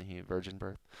 because wasn't he a virgin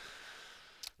birth?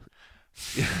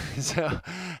 so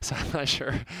I'm not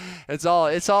sure. It's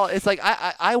like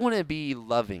I want to be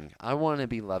loving. I want to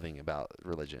be loving about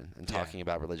religion and talking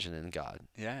about religion and God.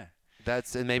 Yeah.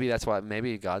 Maybe that's why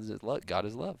God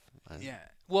is love. Yeah.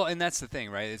 Well, and that's the thing,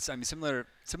 right? It's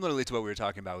similarly to what we were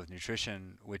talking about with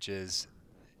nutrition, which is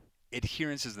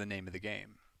adherence is the name of the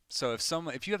game. So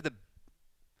if you have the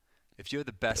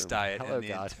best diet in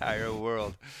the entire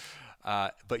world,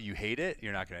 but you hate it,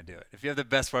 you're not going to do it. If you have the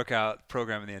best workout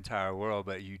program in the entire world,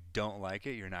 but you don't like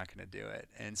it, you're not going to do it.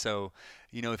 And so,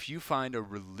 if you find a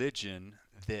religion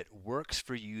that works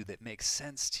for you, that makes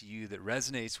sense to you, that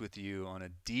resonates with you on a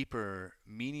deeper,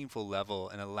 meaningful level,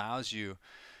 and allows you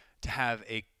to have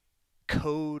a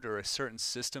code or a certain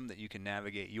system that you can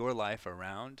navigate your life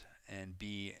around and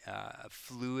be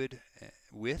fluid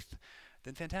with,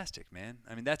 then fantastic, man.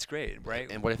 I mean, that's great, right?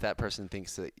 And what if that person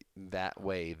thinks that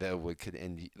way, though, could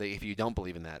end, like, if you don't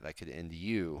believe in that could end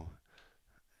you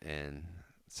in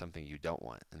something you don't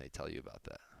want, and they tell you about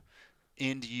that?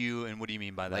 End you, and what do you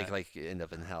mean by that? Like end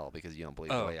up in hell because you don't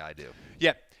believe the way I do.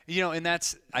 Yeah. And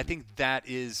I think that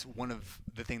is one of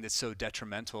the things that's so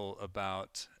detrimental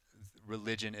about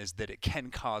religion, is that it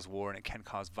can cause war and it can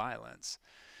cause violence.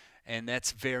 And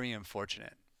that's very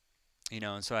unfortunate.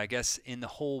 And so I guess in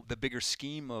the bigger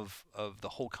scheme of the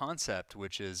whole concept,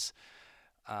 which is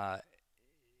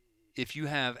if you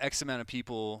have X amount of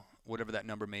people, whatever that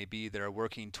number may be, that are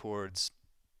working towards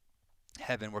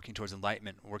heaven, working towards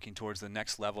enlightenment, working towards the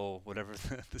next level, whatever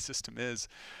the system is,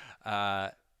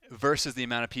 versus the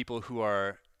amount of people who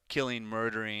are killing,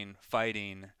 murdering,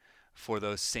 fighting for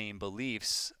those same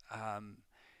beliefs,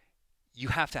 you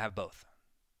have to have both,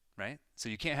 right? So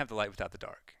you can't have the light without the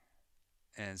dark.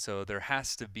 And so there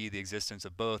has to be the existence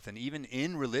of both. And even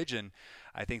in religion,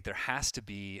 I think there has to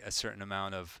be a certain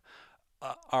amount of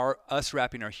us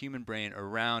wrapping our human brain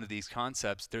around these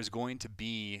concepts. There's going to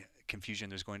be confusion.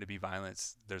 There's going to be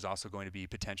violence. There's also going to be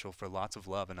potential for lots of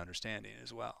love and understanding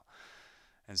as well.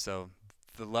 And so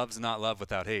the love's not love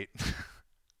without hate.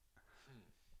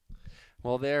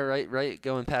 Well, they're right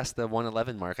going past the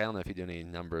 111 mark. I don't know if you do any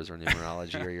numbers or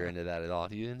numerology or you're into that at all.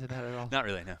 Do you into that at all? Not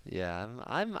really, no. Yeah,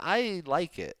 I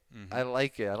like it. Mm-hmm. I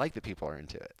like it. I like that people are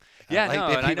into it. Yeah, and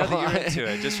I know that you're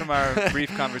into it, just from our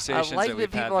brief conversations that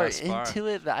we've had thus far. I like that people are into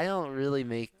it, but I don't really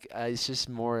make. It's just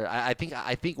more. I think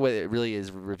what it really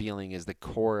is revealing is the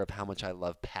core of how much I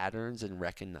love patterns and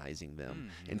recognizing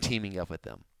them and teaming up with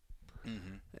them.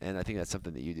 Mm-hmm. And I think that's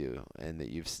something that you do, and that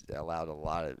you've allowed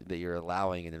that you're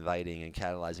allowing and inviting and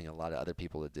catalyzing a lot of other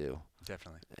people to do.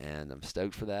 Definitely. And I'm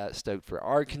stoked for that. Stoked for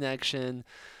our connection.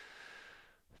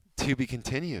 To be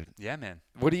continued. Yeah, man.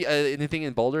 What do you anything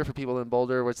in Boulder for people in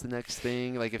Boulder? What's the next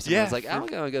thing? Like if someone's like, I'm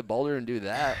going to go to Boulder and do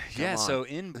that. Yeah. So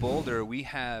in Boulder we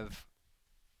have,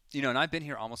 and I've been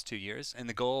here almost 2 years, and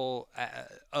the goal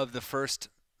of the first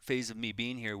phase of me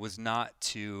being here was not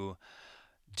to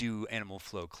do Animal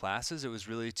Flow classes. It was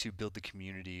really to build the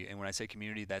community. And when I say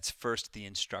community, that's first the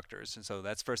instructors. And so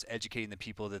that's first educating the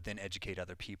people that then educate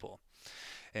other people.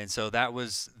 And so that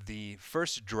was the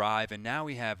first drive, and now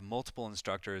we have multiple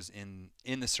instructors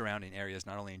in the surrounding areas,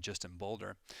 not only just in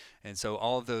Boulder. And so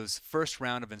all of those first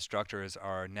round of instructors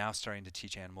are now starting to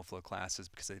teach Animal Flow classes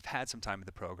because they've had some time in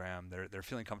the program. They're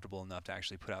feeling comfortable enough to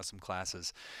actually put out some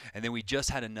classes. And then we just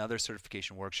had another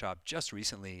certification workshop just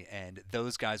recently, and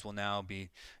those guys will now be,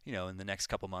 in the next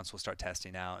couple months, we'll start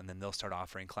testing out, and then they'll start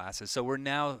offering classes. So we're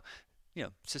now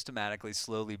systematically,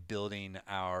 slowly building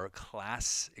our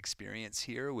class experience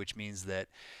here, which means that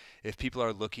if people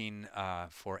are looking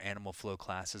for Animal Flow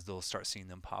classes, they'll start seeing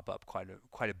them pop up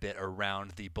quite a bit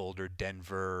around the Boulder,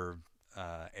 Denver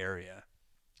area.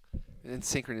 And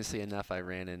synchronously enough, I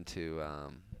ran into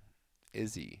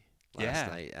Izzy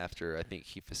last night after I think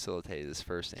he facilitated his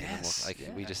first animal.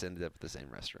 We just ended up at the same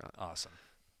restaurant. Awesome.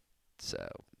 So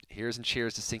here's and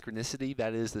cheers to synchronicity.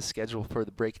 That is the schedule for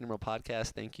the Breaking Normal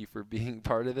podcast. Thank you for being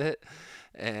part of it.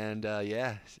 And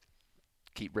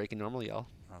keep breaking normal, y'all.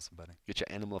 Awesome, buddy. Get your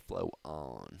Animal Flow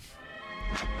on.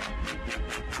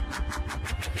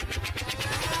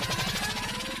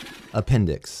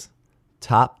 Appendix.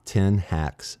 Top 10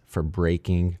 hacks for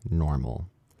breaking normal.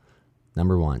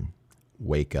 Number 1,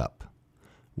 wake up.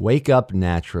 Wake up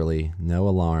naturally, no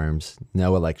alarms,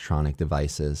 no electronic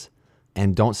devices.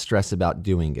 And don't stress about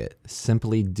doing it.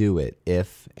 Simply do it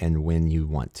if and when you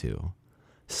want to.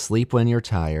 Sleep when you're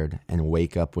tired and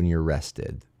wake up when you're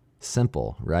rested.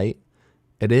 Simple, right?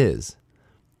 It is.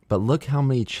 But look how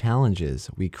many challenges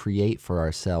we create for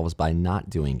ourselves by not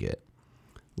doing it.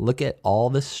 Look at all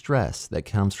the stress that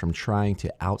comes from trying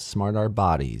to outsmart our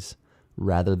bodies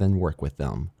rather than work with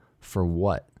them. For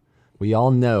what? We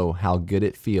all know how good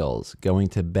it feels going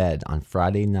to bed on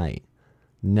Friday night,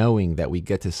 knowing that we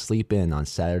get to sleep in on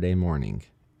Saturday morning.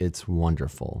 It's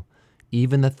wonderful.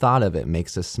 Even the thought of it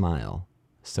makes us smile.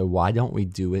 So why don't we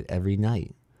do it every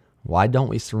night? Why don't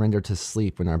we surrender to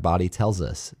sleep when our body tells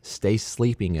us, stay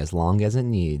sleeping as long as it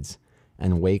needs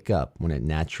and wake up when it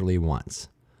naturally wants?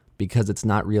 Because it's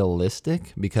not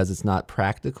realistic? Because it's not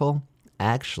practical?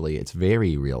 Actually, it's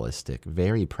very realistic,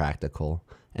 very practical,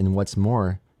 and what's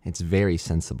more, it's very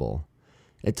sensible.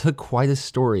 It took quite a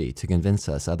story to convince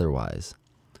us otherwise.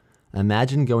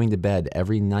 Imagine going to bed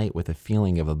every night with a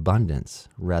feeling of abundance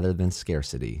rather than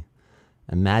scarcity.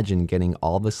 Imagine getting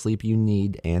all the sleep you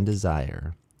need and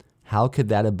desire. How could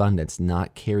that abundance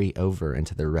not carry over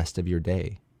into the rest of your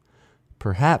day?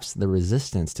 Perhaps the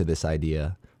resistance to this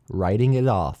idea, writing it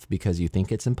off because you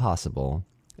think it's impossible,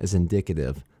 is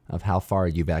indicative of how far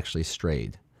you've actually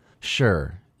strayed.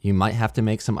 Sure, you might have to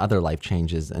make some other life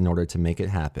changes in order to make it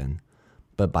happen,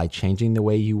 but by changing the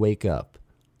way you wake up,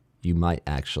 you might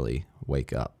actually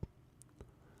wake up.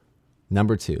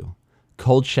 Number 2,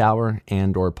 cold shower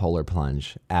and or polar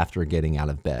plunge after getting out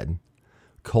of bed.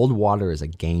 Cold water is a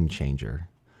game changer.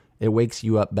 It wakes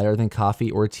you up better than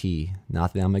coffee or tea,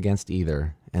 not that I'm against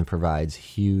either, and provides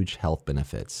huge health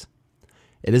benefits.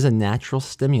 It is a natural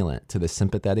stimulant to the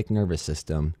sympathetic nervous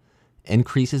system,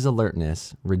 increases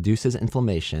alertness, reduces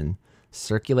inflammation,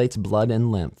 circulates blood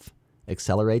and lymph,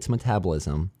 accelerates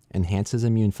metabolism, enhances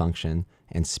immune function,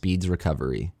 and speeds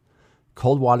recovery.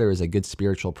 Cold water is a good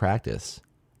spiritual practice.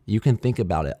 You can think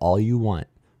about it all you want.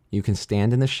 You can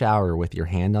stand in the shower with your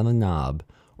hand on the knob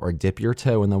or dip your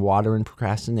toe in the water in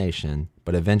procrastination,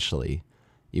 but eventually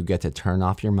you get to turn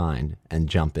off your mind and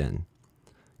jump in.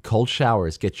 Cold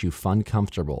showers get you fun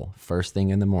comfortable first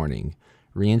thing in the morning,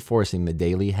 reinforcing the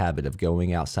daily habit of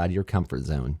going outside your comfort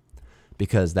zone,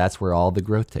 because that's where all the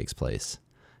growth takes place.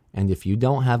 And if you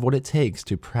don't have what it takes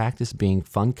to practice being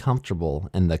fun comfortable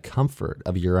in the comfort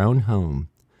of your own home,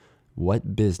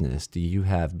 what business do you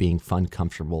have being fun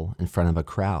comfortable in front of a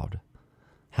crowd?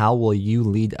 How will you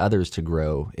lead others to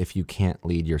grow if you can't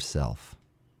lead yourself?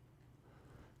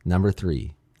 Number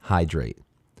 3, hydrate.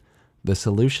 The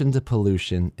solution to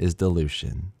pollution is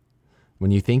dilution.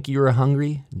 When you think you are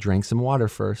hungry, drink some water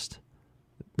first.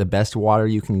 The best water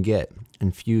you can get,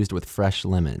 infused with fresh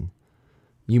lemon.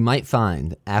 You might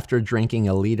find, after drinking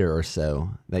a liter or so,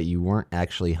 that you weren't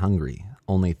actually hungry,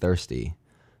 only thirsty.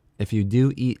 If you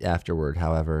do eat afterward,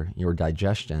 however, your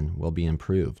digestion will be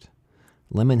improved.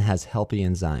 Lemon has healthy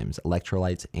enzymes,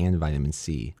 electrolytes, and vitamin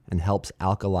C, and helps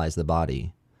alkalize the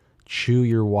body. Chew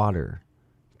your water.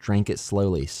 Drink it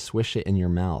slowly, swish it in your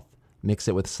mouth, mix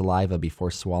it with saliva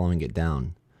before swallowing it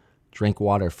down. Drink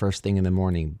water first thing in the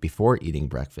morning before eating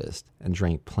breakfast, and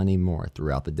drink plenty more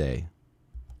throughout the day.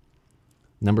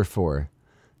 Number 4,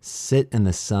 sit in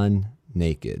the sun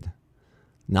naked.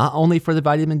 Not only for the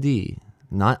vitamin D,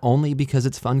 not only because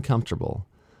it's fun comfortable,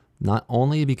 not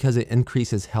only because it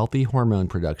increases healthy hormone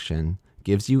production,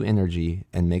 gives you energy,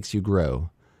 and makes you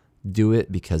grow. Do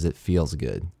it because it feels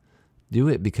good. Do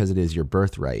it because it is your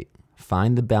birthright.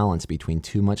 Find the balance between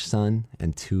too much sun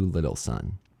and too little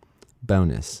sun.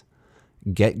 Bonus,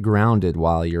 get grounded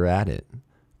while you're at it.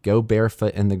 Go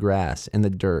barefoot in the grass, in the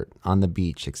dirt, on the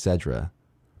beach, etc.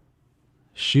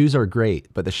 Shoes are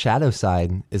great, but the shadow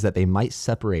side is that they might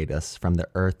separate us from the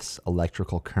Earth's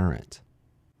electrical current.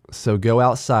 So go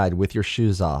outside with your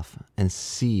shoes off and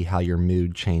see how your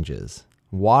mood changes.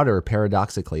 Water,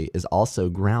 paradoxically, is also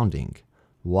grounding.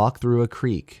 Walk through a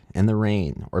creek, in the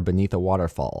rain, or beneath a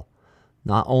waterfall.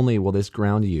 Not only will this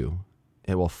ground you,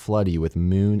 it will flood you with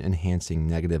moon-enhancing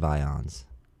negative ions.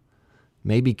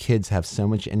 Maybe kids have so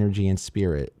much energy and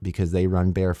spirit because they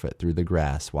run barefoot through the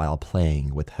grass while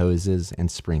playing with hoses and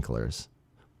sprinklers.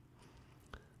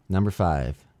 Number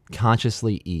 5,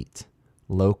 consciously eat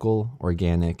local,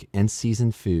 organic, and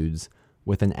seasoned foods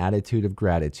with an attitude of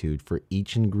gratitude for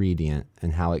each ingredient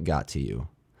and how it got to you.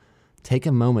 Take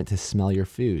a moment to smell your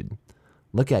food.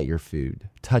 Look at your food,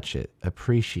 touch it,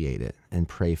 appreciate it, and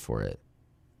pray for it.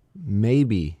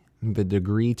 Maybe the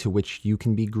degree to which you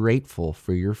can be grateful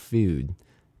for your food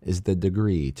is the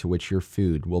degree to which your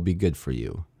food will be good for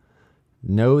you.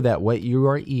 Know that what you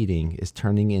are eating is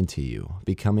turning into you,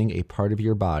 becoming a part of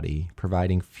your body,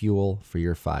 providing fuel for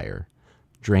your fire.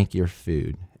 Drink your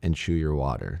food and chew your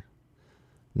water.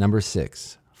 Number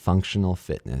 6, functional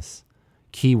fitness.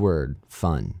 Keyword,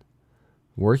 fun.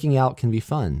 Working out can be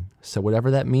fun, so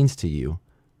whatever that means to you,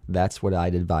 that's what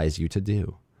I'd advise you to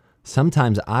do.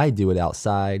 Sometimes I do it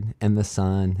outside, in the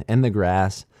sun, in the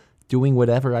grass, doing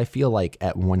whatever I feel like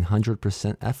at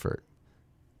 100% effort.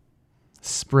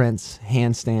 Sprints,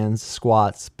 handstands,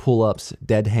 squats, pull-ups,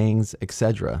 dead hangs,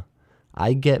 etc.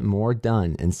 I get more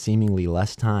done in seemingly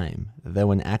less time,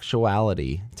 though in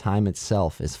actuality, time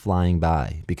itself is flying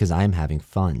by because I'm having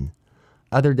fun.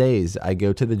 Other days, I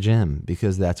go to the gym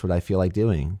because that's what I feel like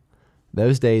doing.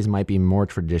 Those days might be more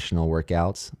traditional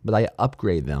workouts, but I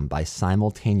upgrade them by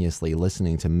simultaneously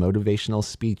listening to motivational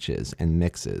speeches and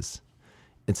mixes.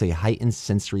 It's a heightened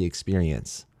sensory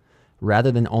experience.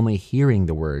 Rather than only hearing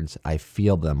the words, I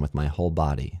feel them with my whole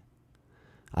body.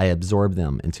 I absorb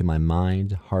them into my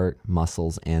mind, heart,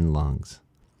 muscles, and lungs.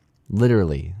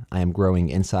 Literally, I am growing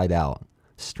inside out,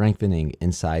 strengthening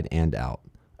inside and out,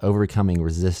 overcoming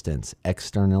resistance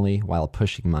externally while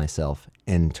pushing myself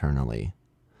internally.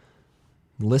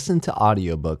 Listen to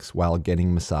audiobooks while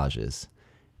getting massages.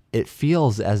 It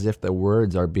feels as if the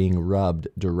words are being rubbed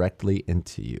directly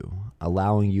into you,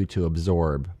 allowing you to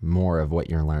absorb more of what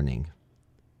you're learning.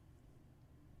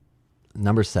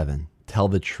 Number 7, tell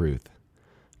the truth.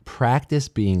 Practice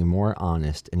being more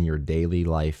honest in your daily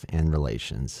life and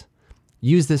relations.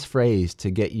 Use this phrase to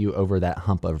get you over that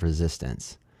hump of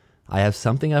resistance. I have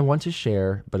something I want to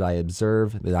share, but I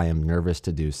observe that I am nervous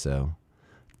to do so.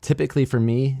 Typically for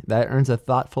me, that earns a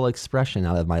thoughtful expression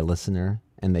out of my listener,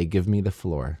 and they give me the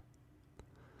floor.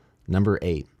 Number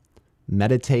 8,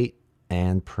 meditate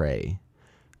and pray.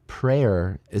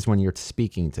 Prayer is when you're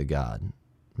speaking to God.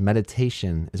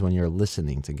 Meditation is when you're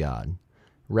listening to God.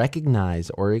 Recognize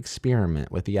or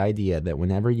experiment with the idea that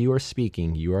whenever you are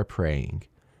speaking, you are praying,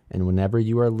 and whenever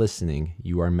you are listening,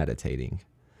 you are meditating.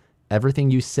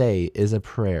 Everything you say is a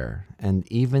prayer, and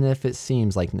even if it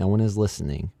seems like no one is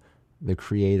listening, the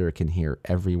Creator can hear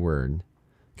every word.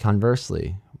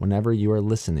 Conversely, whenever you are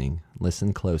listening,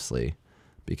 listen closely,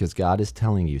 because God is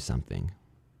telling you something.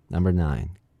 Number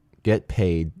 9, get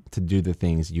paid to do the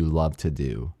things you love to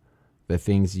do, the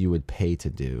things you would pay to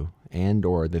do, and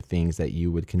or the things that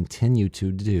you would continue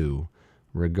to do,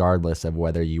 regardless of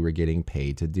whether you were getting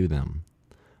paid to do them.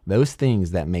 Those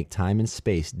things that make time and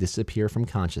space disappear from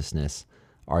consciousness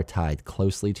are tied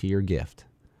closely to your gift.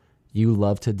 You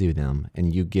love to do them,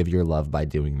 and you give your love by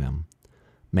doing them.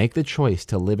 Make the choice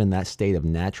to live in that state of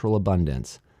natural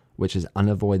abundance, which is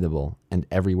unavoidable and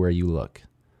everywhere you look.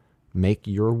 Make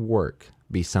your work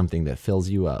be something that fills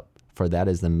you up, for that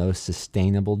is the most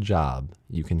sustainable job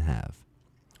you can have.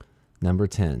 Number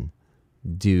 10,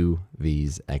 do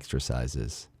these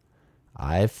exercises.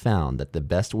 I have found that the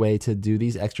best way to do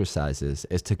these exercises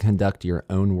is to conduct your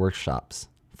own workshops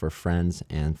for friends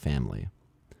and family.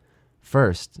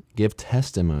 First, give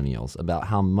testimonials about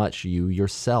how much you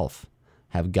yourself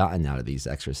have gotten out of these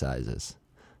exercises.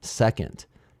 Second,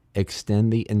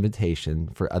 extend the invitation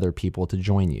for other people to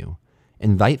join you.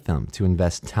 Invite them to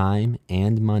invest time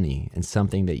and money in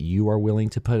something that you are willing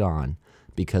to put on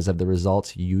because of the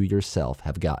results you yourself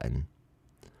have gotten.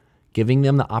 Giving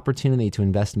them the opportunity to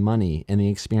invest money in the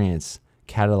experience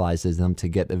catalyzes them to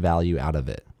get the value out of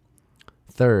it.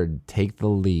 Third, take the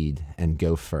lead and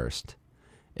go first.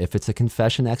 If it's a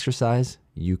confession exercise,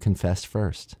 you confess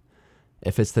first.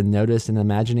 If it's the notice and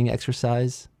imagining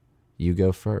exercise, you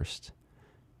go first.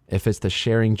 If it's the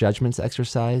sharing judgments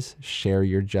exercise, share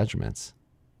your judgments.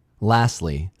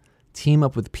 Lastly, team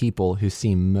up with people who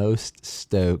seem most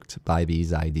stoked by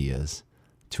these ideas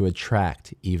to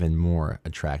attract even more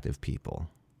attractive people.